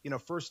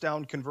first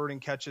down converting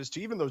catches to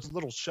even those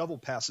little shovel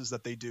passes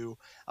that they do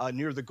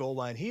near the goal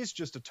line. He's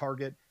just a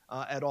target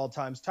at all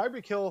times.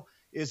 Tyreek Hill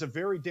is a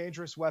very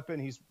dangerous weapon.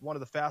 He's one of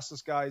the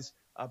fastest guys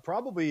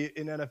probably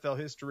in NFL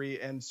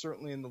history and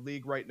certainly in the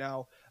league right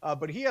now.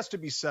 But he has to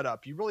be set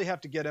up. You really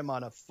have to get him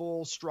on a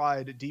full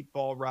stride deep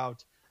ball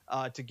route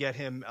to get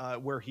him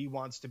where he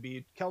wants to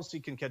be.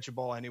 Kelce can catch a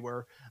ball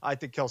anywhere. I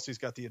think Kelce's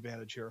got the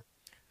advantage here.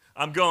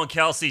 I'm going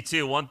Kelce,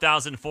 too.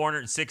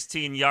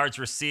 1,416 yards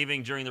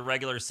receiving during the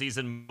regular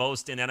season,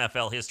 most in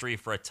NFL history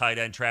for a tight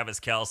end.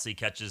 Travis Kelce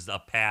catches a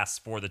pass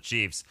for the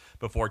Chiefs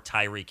before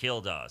Tyreek Hill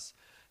does.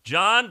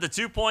 John, the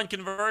two-point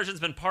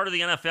conversion's been part of the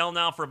NFL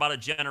now for about a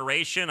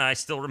generation. I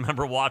still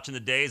remember watching the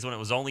days when it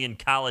was only in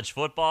college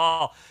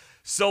football.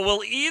 So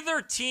will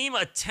either team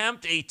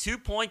attempt a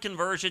two-point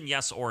conversion,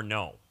 yes or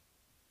no?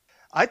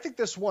 I think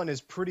this one is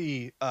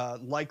pretty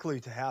likely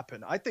to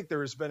happen. I think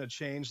there has been a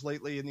change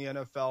lately in the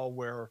NFL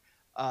where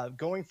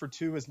going for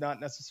two is not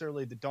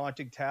necessarily the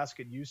daunting task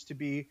it used to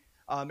be.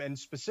 And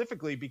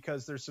specifically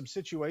because there's some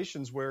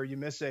situations where you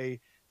miss a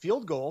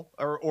field goal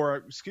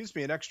or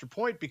an extra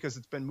point because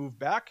it's been moved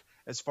back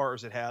as far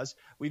as it has.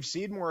 We've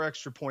seen more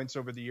extra points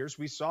over the years.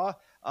 We saw,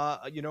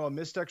 a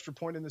missed extra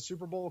point in the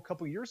Super Bowl a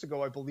couple years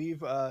ago, I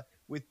believe,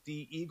 with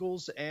the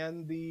Eagles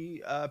and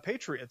the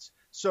Patriots.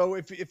 So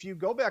if you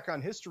go back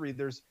on history,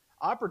 there's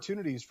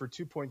opportunities for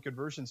two-point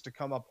conversions to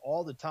come up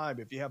all the time.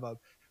 If you have a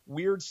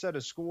weird set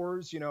of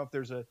scores, if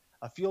there's a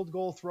field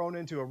goal thrown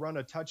into a run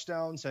of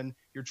touchdowns and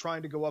you're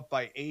trying to go up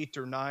by 8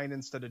 or 9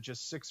 instead of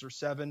just 6 or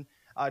 7,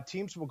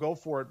 teams will go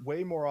for it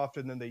way more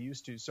often than they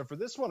used to. So for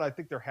this one, I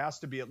think there has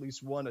to be at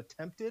least one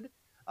attempted.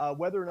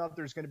 Whether or not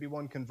there's going to be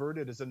one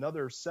converted is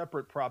another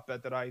separate prop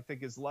bet that I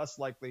think is less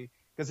likely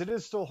because it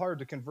is still hard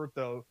to convert,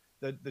 though,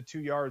 the 2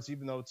 yards,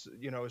 even though it's,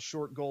 a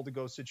short goal to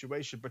go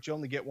situation, but you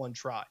only get one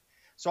try.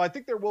 So I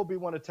think there will be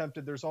one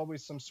attempted. There's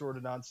always some sort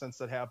of nonsense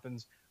that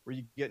happens where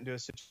you get into a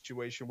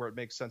situation where it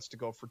makes sense to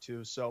go for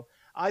two. So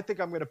I think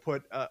I'm going to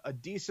put a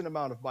decent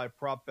amount of my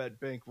prop bet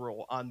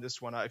bankroll on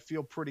this one. I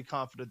feel pretty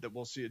confident that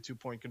we'll see a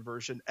two-point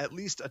conversion, at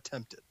least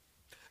attempted.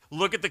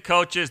 Look at the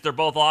coaches. They're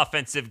both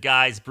offensive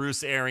guys,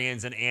 Bruce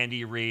Arians and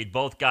Andy Reid.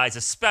 Both guys,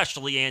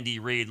 especially Andy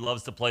Reid,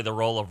 loves to play the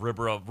role of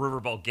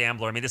riverboat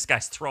gambler. I mean, this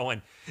guy's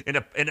throwing in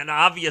an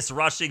obvious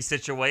rushing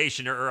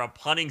situation or a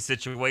punting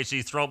situation.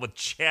 He's throwing with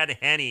Chad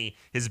Henne,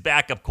 his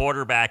backup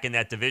quarterback, in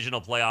that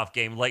divisional playoff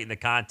game late in the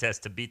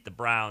contest to beat the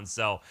Browns.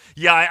 So,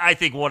 yeah, I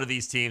think one of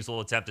these teams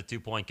will attempt a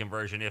two-point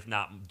conversion, if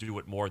not do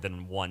it more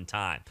than one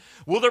time.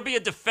 Will there be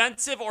a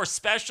defensive or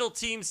special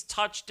teams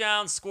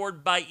touchdown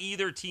scored by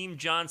either team?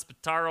 John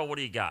Spataro, what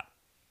do you got?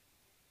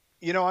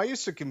 I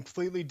used to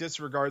completely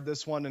disregard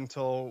this one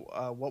until,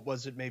 what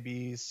was it,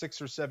 maybe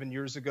 6 or 7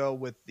 years ago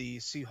with the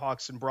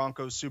Seahawks and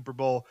Broncos Super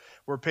Bowl,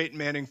 where Peyton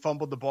Manning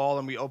fumbled the ball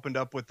and we opened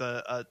up with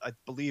I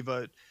believe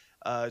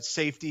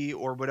safety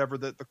or whatever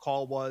the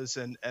call was,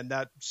 and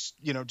that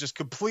just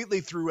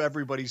completely threw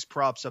everybody's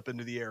props up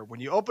into the air. When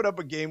you open up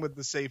a game with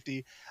the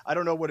safety, I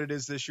don't know what it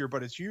is this year,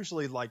 but it's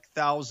usually like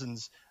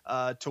thousands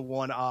to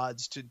 1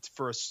 odds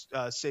for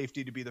a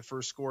safety to be the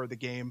first score of the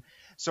game.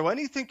 So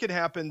anything can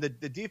happen. The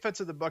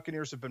defense of the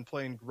Buccaneers have been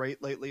playing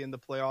great lately in the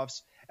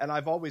playoffs, and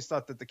I've always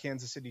thought that the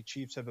Kansas City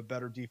Chiefs have a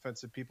better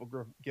defense than people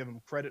give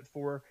them credit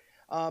for.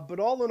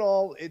 But all in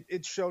all,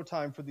 it's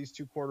showtime for these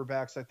two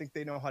quarterbacks. I think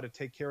they know how to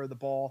take care of the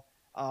ball.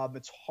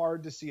 It's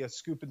hard to see a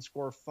scoop and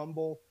score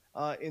fumble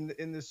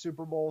in the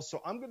Super Bowl.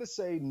 So I'm going to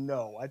say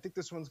no. I think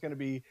this one's going to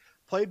be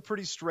played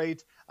pretty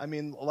straight. I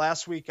mean,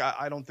 last week,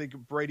 I don't think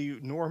Brady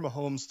nor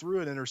Mahomes threw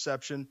an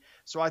interception.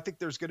 So I think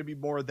there's going to be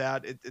more of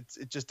that.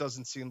 It just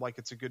doesn't seem like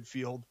it's a good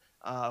field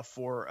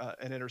for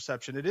an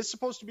interception. It is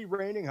supposed to be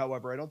raining,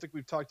 however. I don't think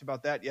we've talked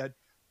about that yet.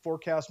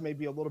 Forecast may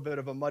be a little bit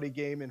of a muddy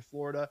game in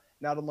Florida,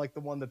 not unlike the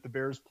one that the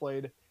Bears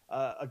played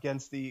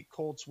against the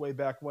Colts way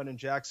back when in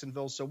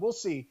Jacksonville. So we'll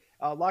see.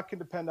 A lot can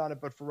depend on it,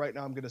 but for right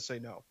now, I'm going to say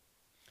no.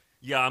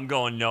 Yeah, I'm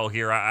going no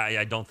here.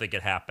 I don't think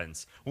it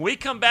happens. When we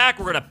come back,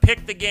 we're going to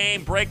pick the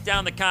game, break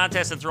down the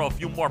contest, and throw a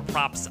few more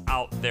props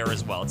out there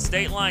as well. It's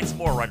State Lines,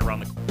 more right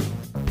around the corner.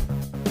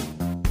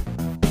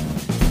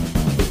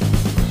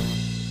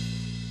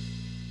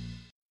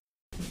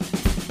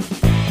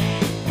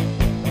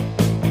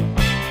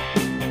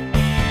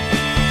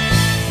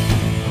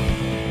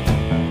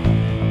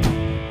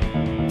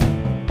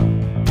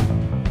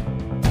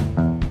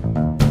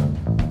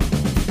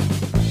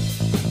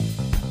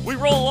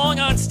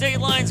 State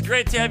Lines,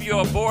 great to have you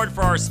aboard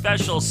for our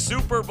special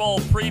Super Bowl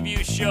preview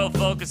show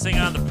focusing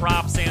on the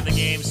props and the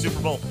game. Super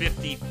Bowl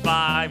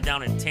 55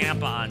 down in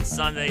Tampa on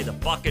Sunday. The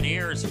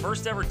Buccaneers,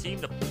 first ever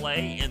team to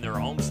play in their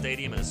home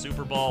stadium in a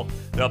Super Bowl.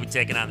 They'll be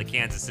taking on the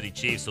Kansas City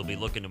Chiefs, who'll be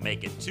looking to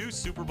make it 2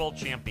 Super Bowl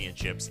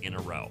championships in a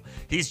row.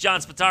 He's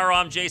John Spataro.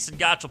 I'm Jason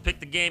Gotch. We'll pick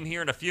the game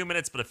here in a few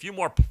minutes, but a few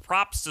more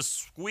props to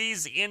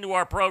squeeze into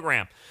our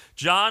program.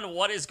 John,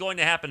 what is going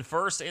to happen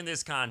first in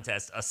this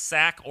contest, a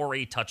sack or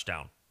a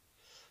touchdown?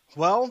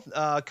 Well,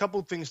 a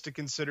couple of things to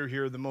consider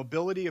here. The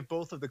mobility of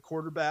both of the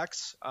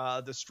quarterbacks,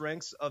 the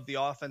strengths of the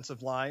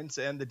offensive lines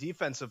and the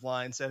defensive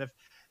lines. And if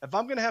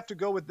I'm going to have to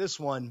go with this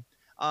one,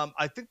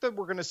 I think that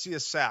we're going to see a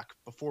sack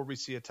before we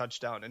see a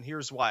touchdown. And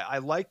here's why. I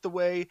like the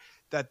way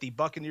that the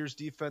Buccaneers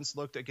defense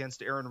looked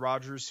against Aaron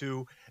Rodgers,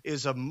 who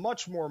is a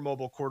much more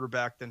mobile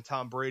quarterback than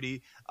Tom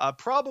Brady,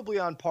 probably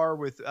on par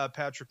with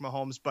Patrick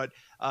Mahomes. But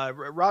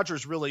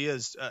Rodgers really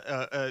is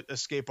a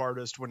escape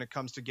artist when it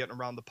comes to getting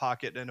around the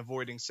pocket and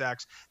avoiding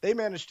sacks. They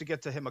managed to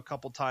get to him a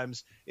couple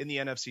times in the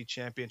NFC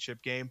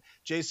Championship game.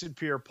 Jason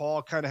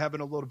Pierre-Paul kind of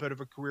having a little bit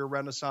of a career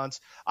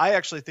renaissance. I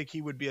actually think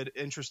he would be an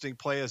interesting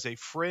play as a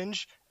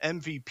fringe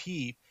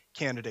MVP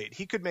candidate.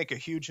 He could make a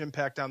huge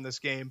impact on this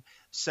game,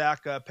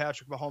 sack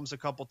Patrick Mahomes a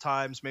couple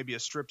times, maybe a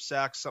strip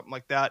sack, something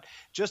like that.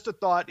 Just a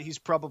thought. He's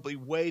probably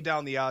way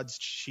down the odds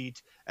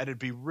sheet, and it'd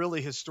be really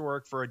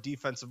historic for a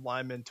defensive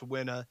lineman to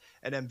win an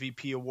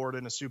MVP award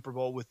in a Super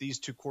Bowl with these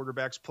two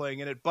quarterbacks playing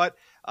in it. But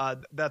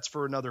that's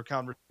for another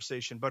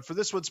conversation. But for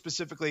this one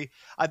specifically,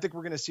 I think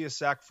we're going to see a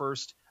sack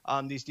first.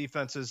 These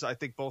defenses, I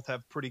think, both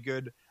have pretty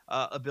good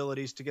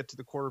abilities to get to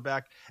the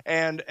quarterback.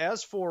 And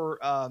as for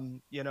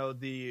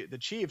the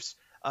Chiefs,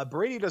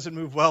 Brady doesn't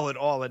move well at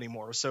all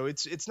anymore, so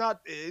it's not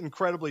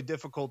incredibly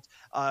difficult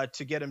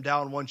to get him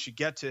down once you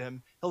get to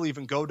him. He'll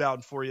even go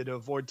down for you to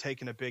avoid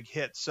taking a big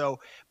hit. So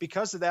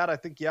because of that, I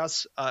think,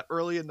 yes,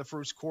 early in the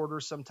first quarter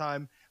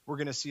sometime, we're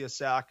going to see a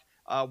sack.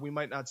 We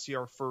might not see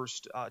our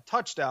first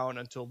touchdown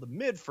until the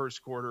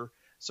mid-first quarter,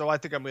 so I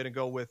think I'm going to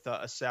go with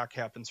a sack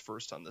happens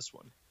first on this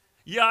one.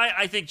 Yeah,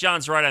 I think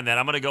John's right on that.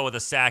 I'm going to go with a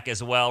sack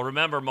as well.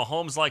 Remember,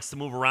 Mahomes likes to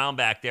move around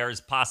back there. There's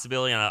a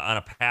possibility on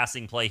a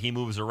passing play. He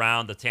moves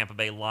around. The Tampa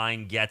Bay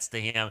line gets to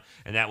him,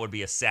 and that would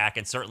be a sack.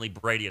 And certainly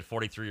Brady at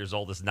 43 years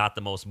old is not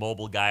the most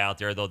mobile guy out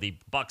there, though the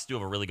Bucs do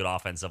have a really good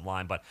offensive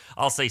line. But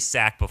I'll say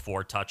sack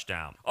before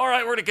touchdown. All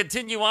right, we're going to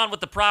continue on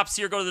with the props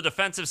here. Go to the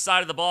defensive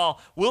side of the ball.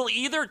 Will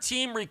either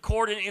team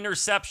record an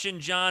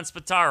interception, John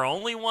Spataro?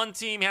 Only one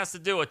team has to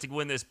do it to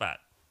win this bet.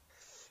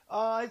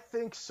 I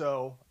think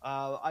so.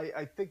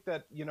 I think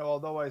that,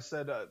 although I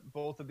said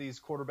both of these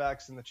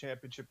quarterbacks in the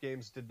championship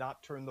games did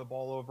not turn the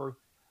ball over,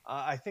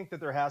 I think that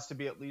there has to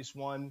be at least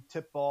one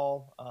tip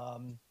ball,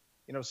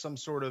 some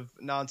sort of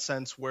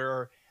nonsense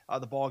where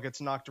the ball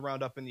gets knocked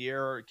around up in the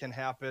air. It can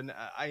happen.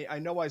 I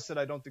know I said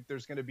I don't think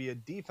there's going to be a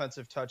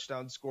defensive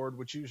touchdown scored,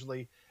 which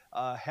usually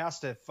has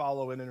to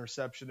follow an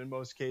interception in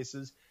most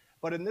cases.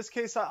 But in this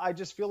case, I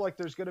just feel like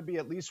there's going to be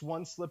at least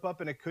one slip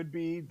up, and it could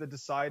be the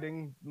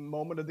deciding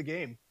moment of the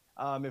game.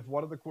 If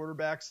one of the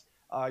quarterbacks,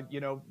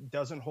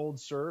 doesn't hold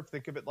serve,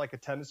 think of it like a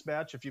tennis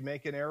match. If you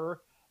make an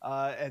error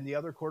and the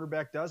other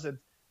quarterback doesn't,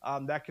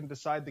 that can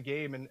decide the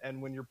game.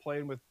 And when you're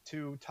playing with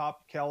two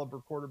top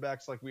caliber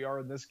quarterbacks like we are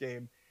in this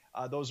game,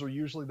 those are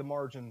usually the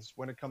margins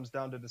when it comes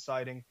down to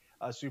deciding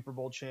Super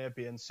Bowl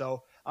champions.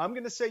 So I'm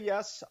going to say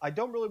yes. I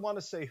don't really want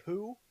to say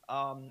who.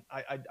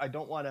 I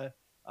don't want to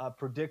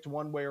predict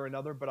one way or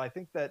another, but I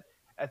think that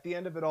at the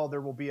end of it all,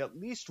 there will be at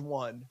least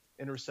one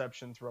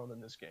interception thrown in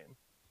this game.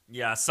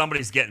 Yeah,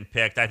 somebody's getting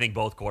picked. I think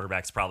both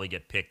quarterbacks probably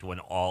get picked when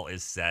all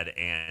is said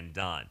and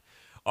done.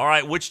 All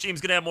right, which team's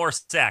going to have more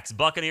sacks,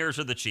 Buccaneers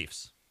or the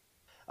Chiefs?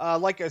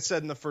 Like I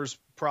said in the first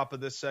prop of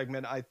this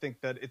segment, I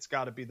think that it's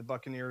got to be the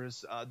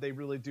Buccaneers. They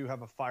really do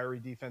have a fiery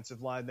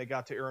defensive line. They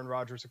got to Aaron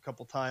Rodgers a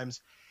couple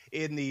times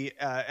in the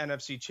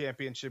NFC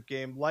Championship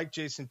game, like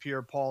Jason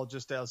Pierre-Paul,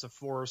 just as a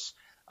force,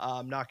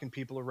 knocking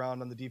people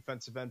around on the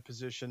defensive end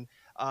position.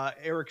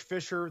 Eric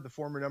Fisher, the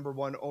former number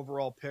 1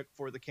 overall pick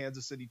for the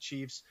Kansas City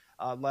Chiefs,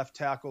 left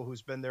tackle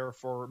who's been there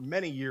for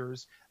many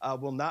years,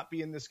 will not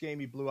be in this game.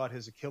 He blew out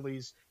his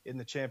Achilles in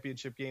the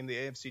championship game, the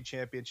AFC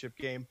Championship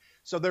game.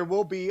 So there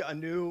will be a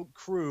new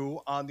crew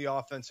on the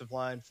offensive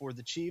line for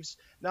the Chiefs,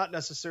 not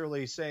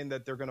necessarily saying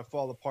that they're going to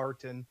fall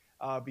apart and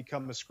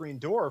become a screen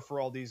door for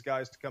all these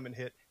guys to come and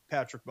hit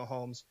Patrick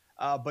Mahomes.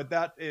 But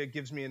that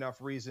gives me enough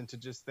reason to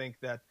just think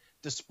that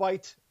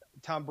despite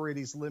Tom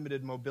Brady's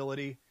limited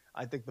mobility,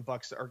 I think the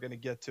Bucs are going to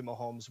get to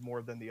Mahomes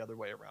more than the other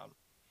way around.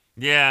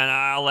 Yeah, and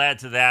I'll add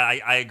to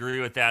that. I agree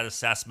with that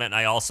assessment. And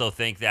I also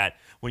think that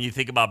when you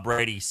think about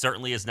Brady, he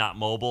certainly is not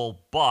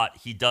mobile, but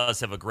he does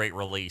have a great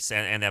release,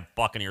 and that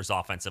Buccaneers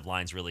offensive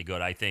line is really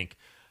good. I think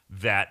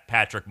that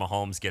Patrick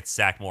Mahomes gets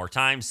sacked more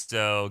times,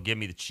 so give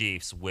me the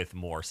Chiefs with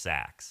more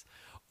sacks.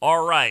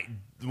 All right,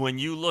 when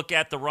you look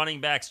at the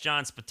running backs,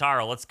 John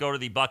Spataro, let's go to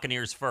the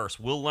Buccaneers first.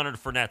 Will Leonard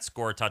Fournette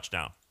score a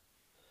touchdown?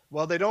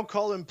 Well, they don't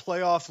call him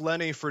Playoff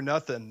Lenny for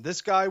nothing.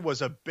 This guy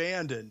was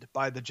abandoned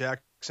by the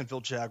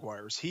Jacksonville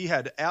Jaguars. He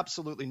had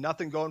absolutely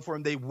nothing going for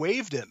him. They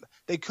waived him.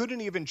 They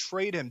couldn't even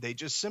trade him. They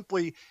just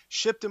simply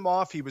shipped him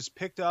off. He was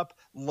picked up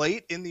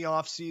late in the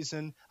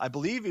offseason, I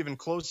believe even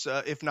close,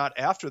 if not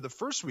after the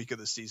first week of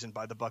the season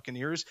by the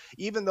Buccaneers,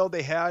 even though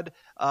they had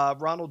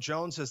Ronald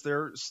Jones as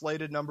their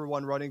slated number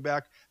 1 running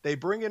back. They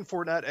bring in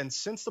Fournette, and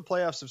since the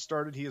playoffs have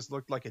started, he has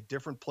looked like a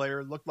different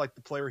player, looked like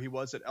the player he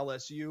was at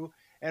LSU.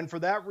 And for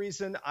that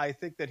reason, I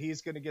think that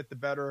he's going to get the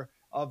better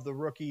of the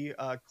rookie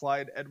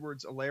Clyde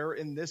Edwards-Helaire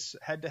in this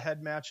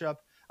head-to-head matchup.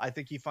 I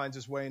think he finds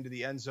his way into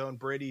the end zone.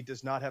 Brady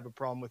does not have a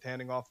problem with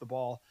handing off the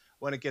ball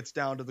when it gets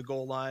down to the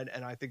goal line,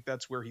 and I think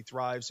that's where he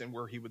thrives and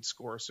where he would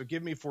score. So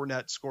give me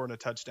Fournette scoring a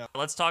touchdown.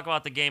 Let's talk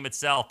about the game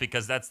itself,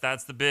 because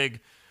that's the big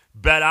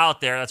bet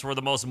out there. That's where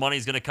the most money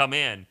is going to come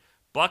in.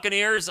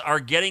 Buccaneers are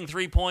getting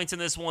 3 points in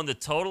this one. The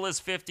total is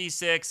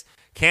 56.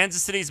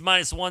 Kansas City's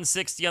minus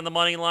 160 on the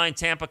money line.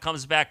 Tampa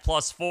comes back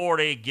plus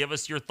 40. Give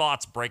us your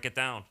thoughts. Break it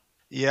down.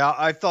 Yeah,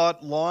 I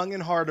thought long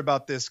and hard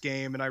about this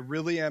game, and I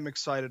really am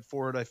excited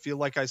for it. I feel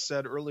like I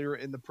said earlier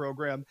in the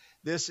program,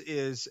 this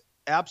is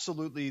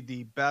absolutely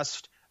the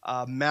best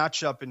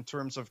matchup in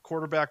terms of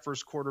quarterback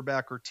versus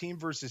quarterback or team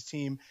versus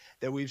team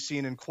that we've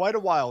seen in quite a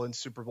while in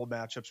Super Bowl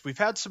matchups. We've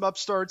had some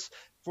upstarts.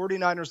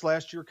 49ers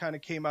last year kind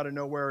of came out of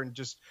nowhere and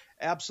just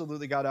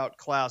absolutely got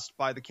outclassed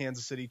by the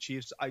Kansas City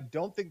Chiefs. I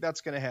don't think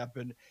that's going to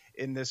happen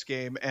in this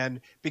game.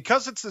 And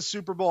because it's the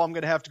Super Bowl, I'm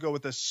going to have to go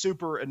with a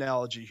super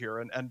analogy here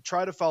and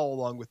try to follow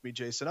along with me,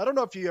 Jason. I don't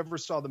know if you ever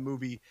saw the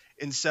movie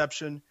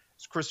Inception.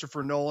 It's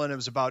Christopher Nolan. It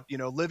was about,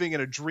 living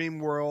in a dream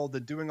world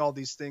and doing all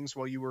these things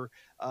while you were,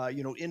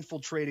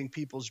 infiltrating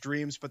people's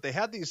dreams. But they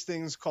had these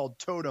things called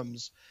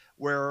totems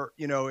where,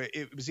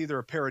 it was either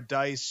a pair of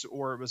dice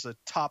or it was a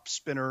top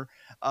spinner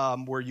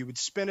where you would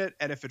spin it.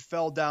 And if it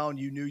fell down,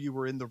 you knew you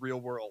were in the real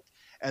world.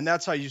 And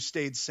that's how you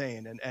stayed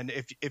sane. And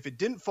if it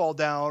didn't fall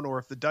down or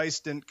if the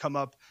dice didn't come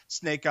up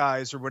snake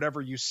eyes or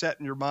whatever you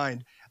set in your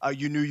mind,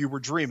 you knew you were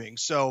dreaming.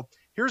 So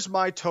here's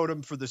my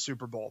totem for the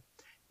Super Bowl.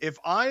 If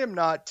I am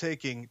not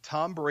taking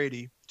Tom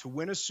Brady to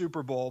win a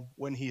Super Bowl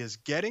when he is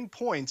getting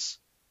points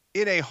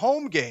in a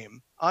home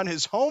game on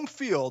his home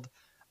field,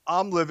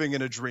 I'm living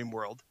in a dream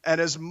world. And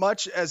as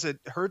much as it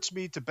hurts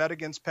me to bet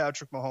against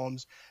Patrick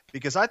Mahomes,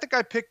 because I think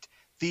I picked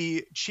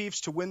the Chiefs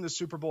to win the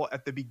Super Bowl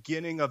at the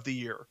beginning of the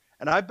year.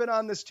 And I've been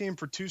on this team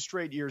for 2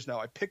 straight years now.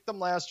 I picked them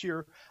last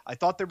year. I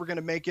thought they were going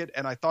to make it,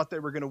 and I thought they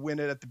were going to win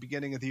it at the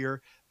beginning of the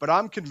year. But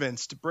I'm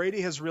convinced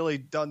Brady has really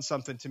done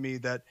something to me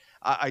that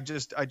I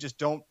just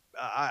don't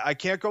 – I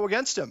can't go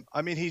against him.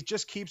 I mean, he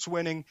just keeps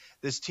winning.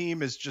 This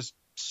team is just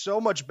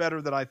so much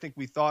better than I think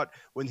we thought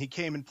when he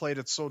came and played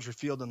at Soldier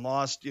Field and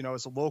lost,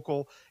 as a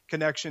local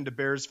connection to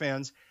Bears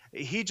fans.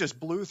 He just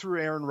blew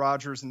through Aaron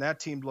Rodgers, and that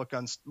team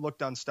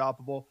looked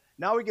unstoppable.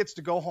 Now he gets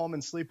to go home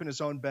and sleep in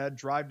his own bed,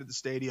 drive to the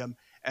stadium,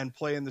 and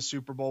play in the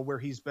Super Bowl where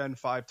he's been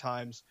 5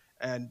 times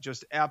and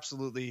just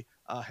absolutely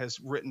has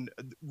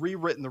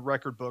rewritten the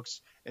record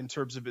books in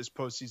terms of his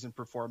postseason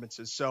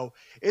performances. So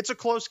it's a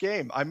close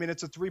game. I mean,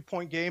 it's a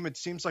 3-point game. It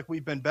seems like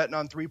we've been betting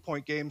on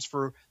 3-point games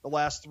for the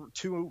last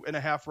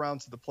 2.5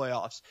 rounds of the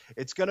playoffs.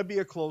 It's going to be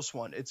a close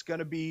one. It's going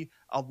to be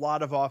a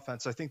lot of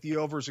offense. I think the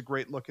over is a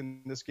great look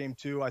in this game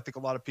too. I think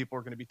a lot of people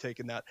are going to be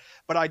taking that,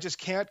 but I just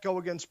can't go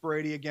against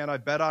Brady again. I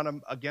bet on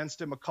him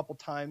against him a couple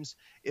times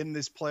in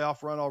this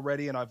playoff run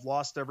already, and I've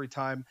lost every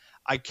time.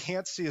 I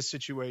can't see a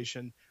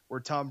situation where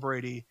Tom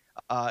Brady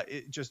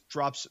it just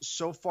drops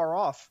so far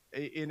off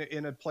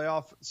in a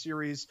playoff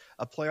series,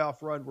 a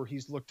playoff run where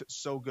he's looked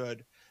so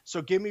good.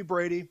 So give me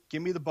Brady,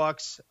 give me the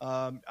Bucks.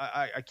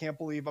 I can't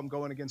believe I'm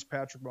going against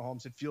Patrick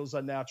Mahomes. It feels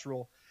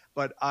unnatural,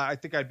 but I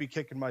think I'd be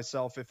kicking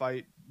myself if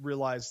I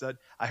realized that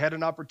I had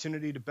an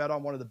opportunity to bet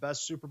on one of the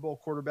best Super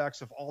Bowl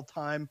quarterbacks of all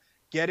time,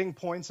 getting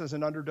points as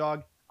an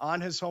underdog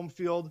on his home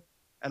field,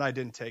 and I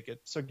didn't take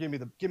it. So give me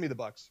the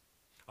Bucks.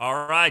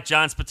 All right,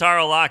 John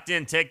Spataro locked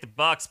in. Take the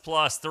Bucks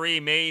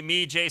 +3.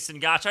 Me, Jason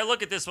Gotch. I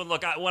look at this one.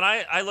 Look, when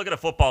I look at a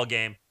football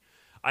game,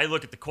 I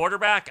look at the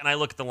quarterback and I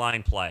look at the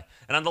line play.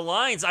 And on the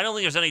lines, I don't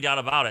think there's any doubt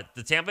about it.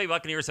 The Tampa Bay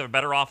Buccaneers have a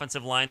better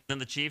offensive line than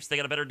the Chiefs. They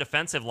got a better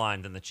defensive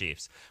line than the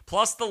Chiefs.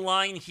 Plus the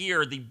line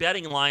here, the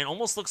betting line,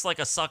 almost looks like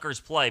a sucker's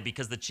play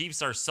because the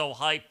Chiefs are so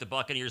hyped. The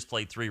Buccaneers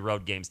played 3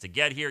 road games to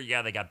get here.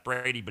 Yeah, they got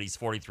Brady, but he's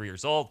 43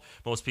 years old.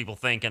 Most people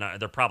think,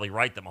 and they're probably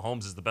right, that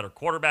Mahomes is the better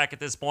quarterback at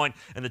this point.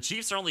 And the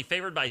Chiefs are only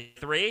favored by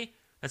 3.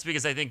 That's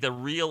because I think the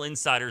real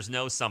insiders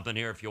know something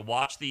here. If you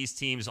watch these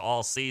teams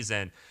all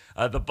season,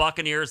 the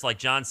Buccaneers, like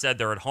John said,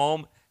 they're at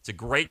home. It's a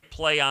great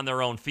play on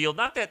their own field.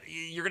 Not that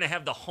you're going to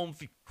have the home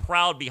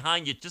crowd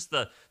behind you, just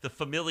the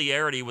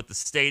familiarity with the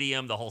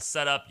stadium, the whole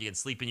setup. You can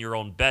sleep in your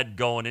own bed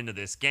going into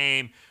this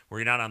game where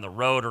you're not on the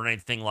road or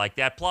anything like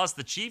that. Plus,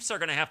 the Chiefs are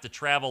going to have to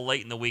travel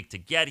late in the week to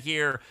get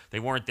here. They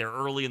weren't there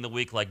early in the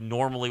week like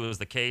normally was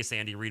the case.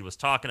 Andy Reid was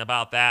talking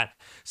about that.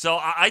 So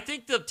I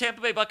think the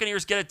Tampa Bay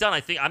Buccaneers get it done. I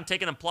think I'm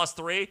taking them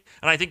 +3,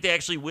 and I think they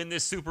actually win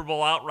this Super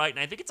Bowl outright. And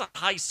I think it's a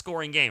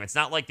high-scoring game. It's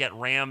not like that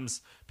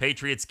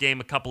Rams-Patriots game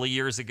a couple of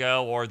years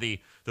ago or the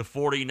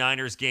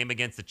 49ers game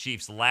against the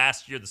Chiefs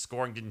last year. The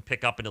scoring didn't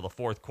pick up until the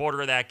fourth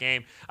quarter of that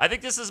game. I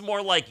think this is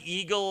more like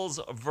Eagles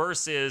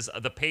versus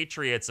the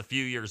Patriots a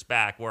few years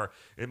back, where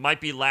it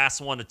might be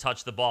last one to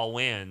touch the ball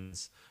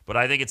wins. But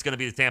I think it's going to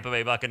be the Tampa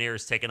Bay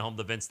Buccaneers taking home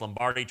the Vince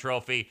Lombardi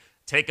trophy.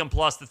 Take them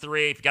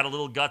 +3. If you got a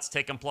little guts,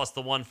 take them plus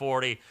the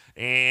 140.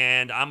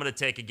 And I'm going to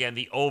take, again,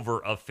 the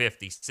over of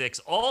 56.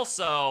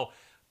 Also,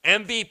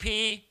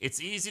 MVP,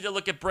 it's easy to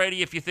look at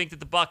Brady if you think that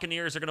the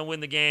Buccaneers are going to win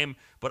the game,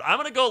 but I'm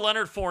going to go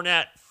Leonard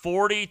Fournette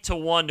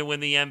 40-1 to win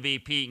the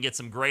MVP and get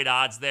some great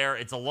odds there.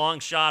 It's a long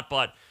shot,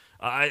 but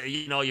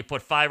you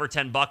put $5 or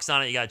 $10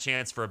 on it, you got a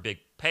chance for a big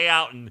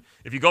payout. And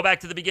if you go back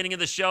to the beginning of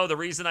the show, the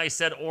reason I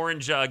said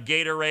orange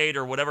Gatorade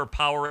or whatever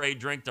Powerade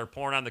drink they're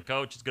pouring on the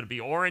coach is going to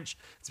be orange,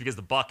 it's because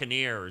the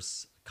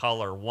Buccaneers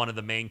color, one of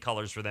the main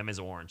colors for them is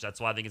orange.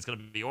 That's why I think it's going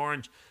to be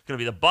orange. It's going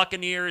to be the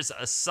Buccaneers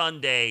a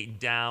Sunday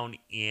down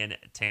in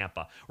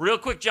Tampa. Real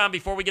quick, John,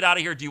 before we get out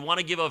of here, do you want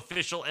to give an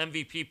official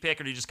MVP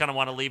pick, or do you just kind of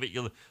want to leave it?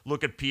 You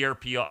look at Pierre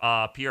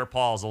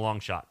Paul as a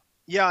long shot.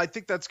 Yeah, I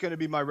think that's going to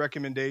be my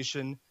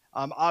recommendation.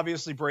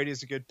 Obviously, Brady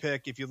is a good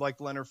pick if you like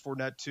Leonard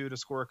Fournette, too, to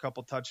score a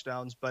couple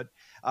touchdowns. But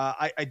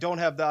I don't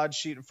have the odds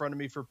sheet in front of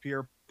me for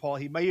Pierre Paul.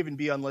 He may even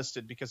be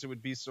unlisted because it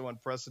would be so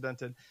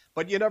unprecedented.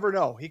 But you never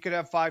know. He could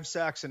have 5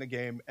 sacks in a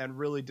game and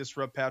really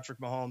disrupt Patrick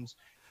Mahomes.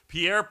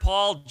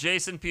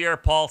 Jason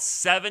Pierre-Paul,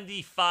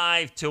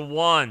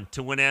 75-1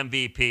 to win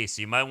MVP.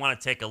 So you might want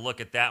to take a look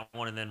at that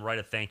one and then write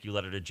a thank you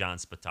letter to John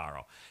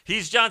Spataro.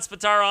 He's John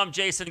Spataro. I'm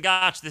Jason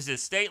Gotch. This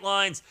is State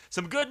Lines.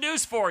 Some good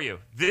news for you.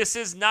 This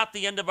is not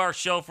the end of our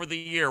show for the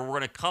year. We're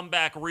going to come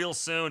back real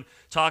soon,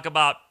 talk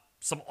about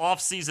some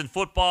off-season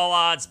football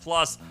odds,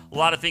 plus a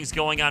lot of things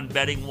going on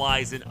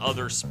betting-wise in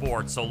other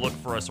sports. So look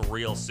for us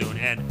real soon.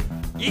 And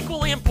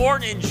equally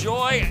important,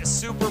 enjoy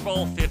Super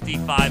Bowl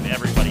 55,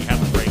 everybody.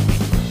 Have a great week.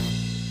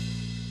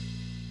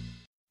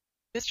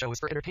 This show is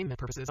for entertainment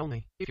purposes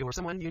only. If you or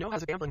someone you know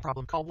has a gambling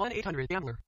problem, call 1-800-GAMBLER.